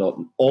horses and whatnot.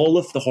 And all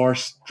of the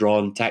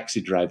horse-drawn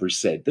taxi drivers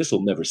said, this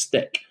will never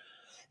stick.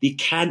 They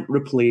can't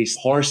replace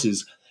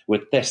horses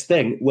with this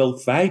thing. Well,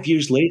 5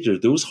 years later,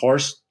 those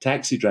horse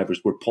taxi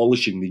drivers were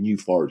polishing the new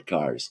Ford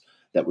cars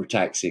that were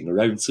taxiing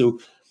around. So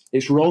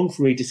it's wrong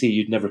for me to say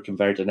you'd never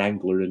convert an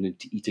angler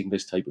into eating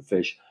this type of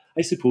fish.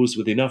 I suppose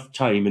with enough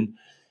time, and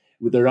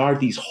there are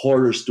these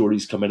horror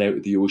stories coming out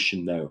of the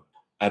ocean now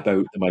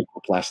about the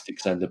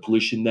microplastics and the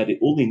pollution, that it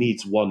only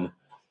needs one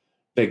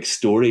big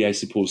story, I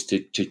suppose, to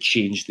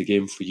change the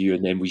game for you,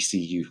 and then we see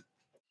you.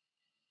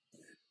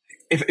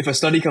 If a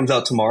study comes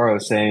out tomorrow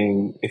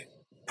saying if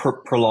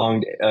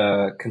prolonged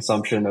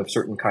consumption of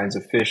certain kinds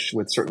of fish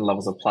with certain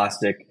levels of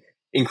plastic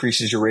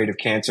increases your rate of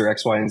cancer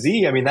X, Y, and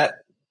Z, I mean,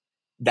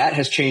 that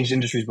has changed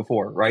industries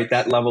before, right?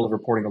 That level of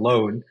reporting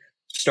alone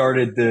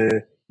started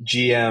the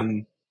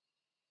GM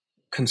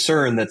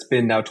concern that's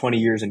been now 20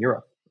 years in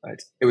Europe,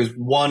 right? It was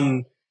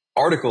one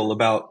article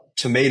about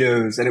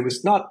tomatoes, and it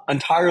was not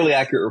entirely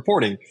accurate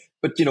reporting,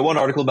 but one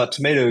article about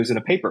tomatoes in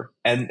a paper,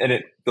 and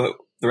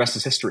the rest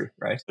is history,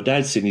 right? My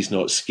dad's saying he's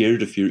not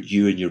scared of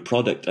you and your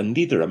product, and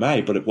neither am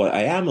I. But what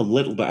I am a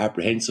little bit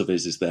apprehensive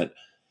is that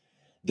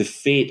the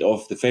fate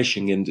of the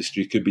fishing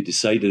industry could be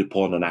decided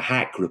upon on a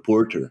hack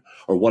reporter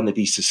or one of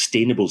these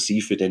sustainable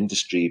seafood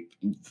industry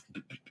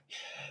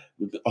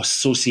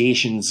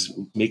associations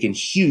making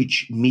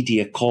huge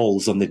media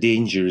calls on the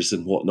dangers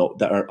and whatnot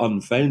that are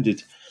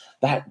unfounded.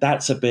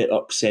 That's a bit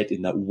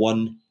upsetting, that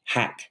one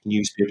hack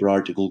newspaper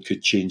article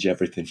could change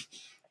everything.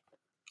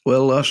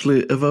 Well,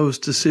 Ashley, if I was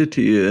to say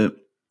to you,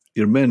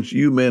 you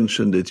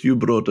mentioned it, you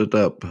brought it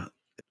up,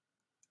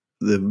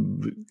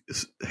 the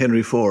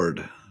Henry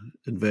Ford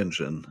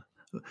invention.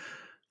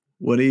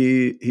 When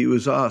he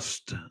was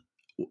asked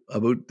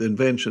about the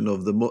invention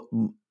of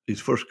his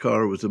first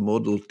car was a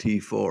Model T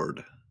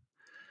Ford,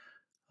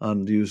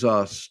 and he was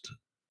asked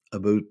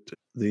about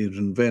the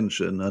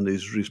invention, and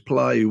his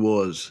reply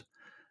was,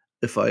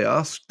 if I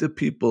asked the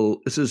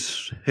people, this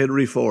is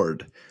Henry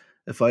Ford,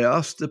 if I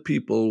asked the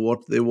people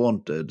what they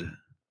wanted,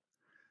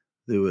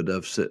 they would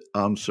have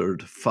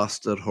answered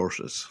faster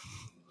horses.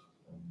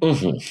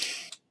 Mm-hmm.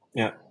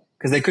 Yeah,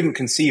 because they couldn't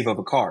conceive of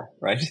a car,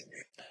 right?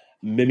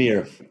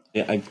 Mihir,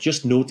 I'm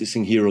just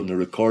noticing here on the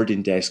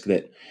recording desk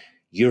that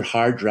your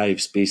hard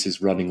drive space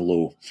is running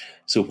low.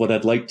 So what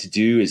I'd like to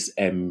do is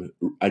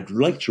I'd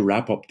like to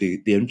wrap up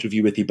the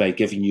interview with you by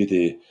giving you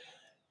the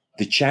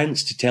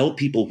chance to tell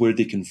people where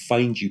they can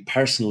find you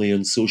personally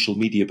on social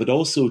media, but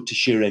also to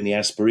share any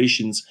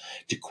aspirations,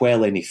 to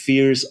quell any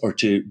fears, or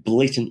to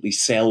blatantly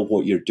sell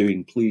what you're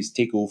doing. Please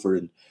take over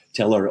and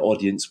tell our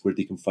audience where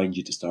they can find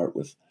you to start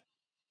with.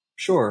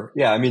 Sure.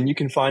 Yeah. I mean, you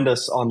can find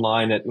us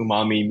online at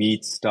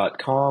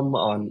umamimeats.com,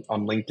 on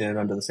LinkedIn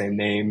under the same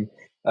name.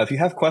 If you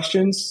have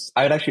questions,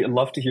 I'd actually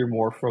love to hear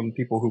more from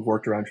people who've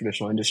worked around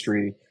traditional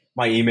industry.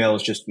 My email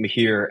is just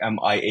Mihir,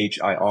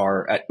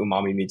 Mihir, at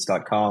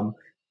umamimeats.com.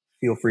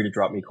 Feel free to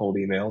drop me cold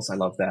emails. I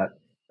love that.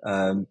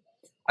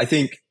 I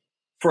think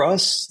for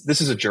us, this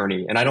is a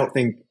journey, and I don't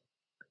think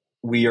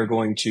we are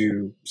going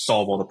to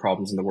solve all the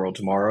problems in the world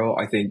tomorrow.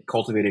 I think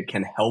Cultivated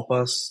can help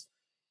us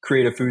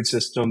create a food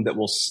system that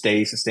will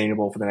stay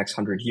sustainable for the next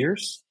 100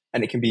 years.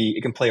 And it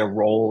can play a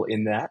role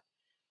in that.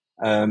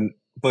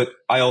 But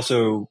I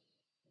also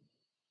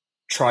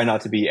try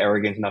not to be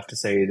arrogant enough to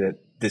say that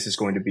this is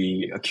going to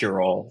be a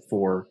cure-all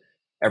for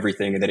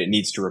everything and that it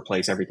needs to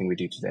replace everything we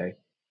do today.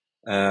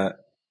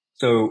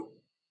 So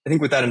I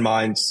think with that in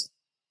mind,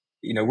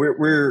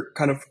 we're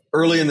kind of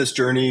early in this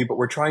journey, but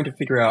we're trying to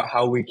figure out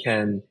how we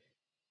can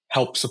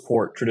help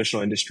support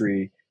traditional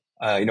industry.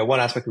 One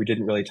aspect we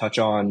didn't really touch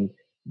on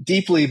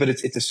deeply, but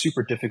it's a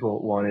super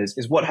difficult one,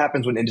 is what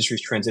happens when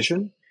industries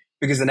transition,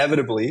 because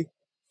inevitably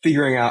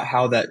figuring out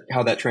how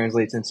that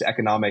translates into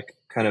economic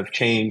kind of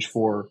change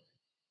for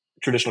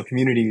traditional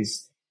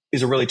communities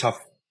is a really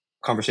tough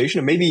conversation,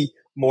 and maybe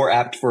more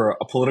apt for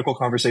a political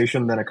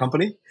conversation than a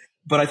company.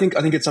 But I think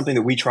it's something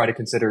that we try to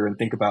consider and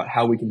think about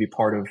how we can be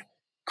part of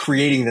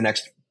creating the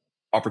next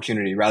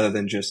opportunity rather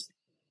than just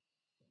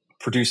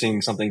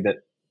producing something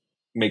that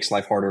makes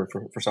life harder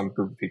for some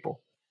group of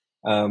people.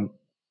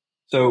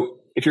 So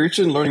if you're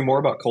interested in learning more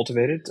about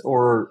Cultivated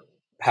or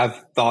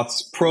have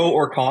thoughts pro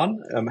or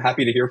con, I'm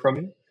happy to hear from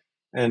you.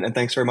 And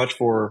thanks very much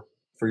for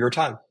your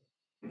time.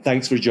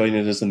 Thanks for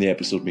joining us on the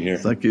episode, Mihir.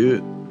 Thank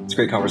you. It's a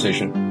great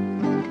conversation.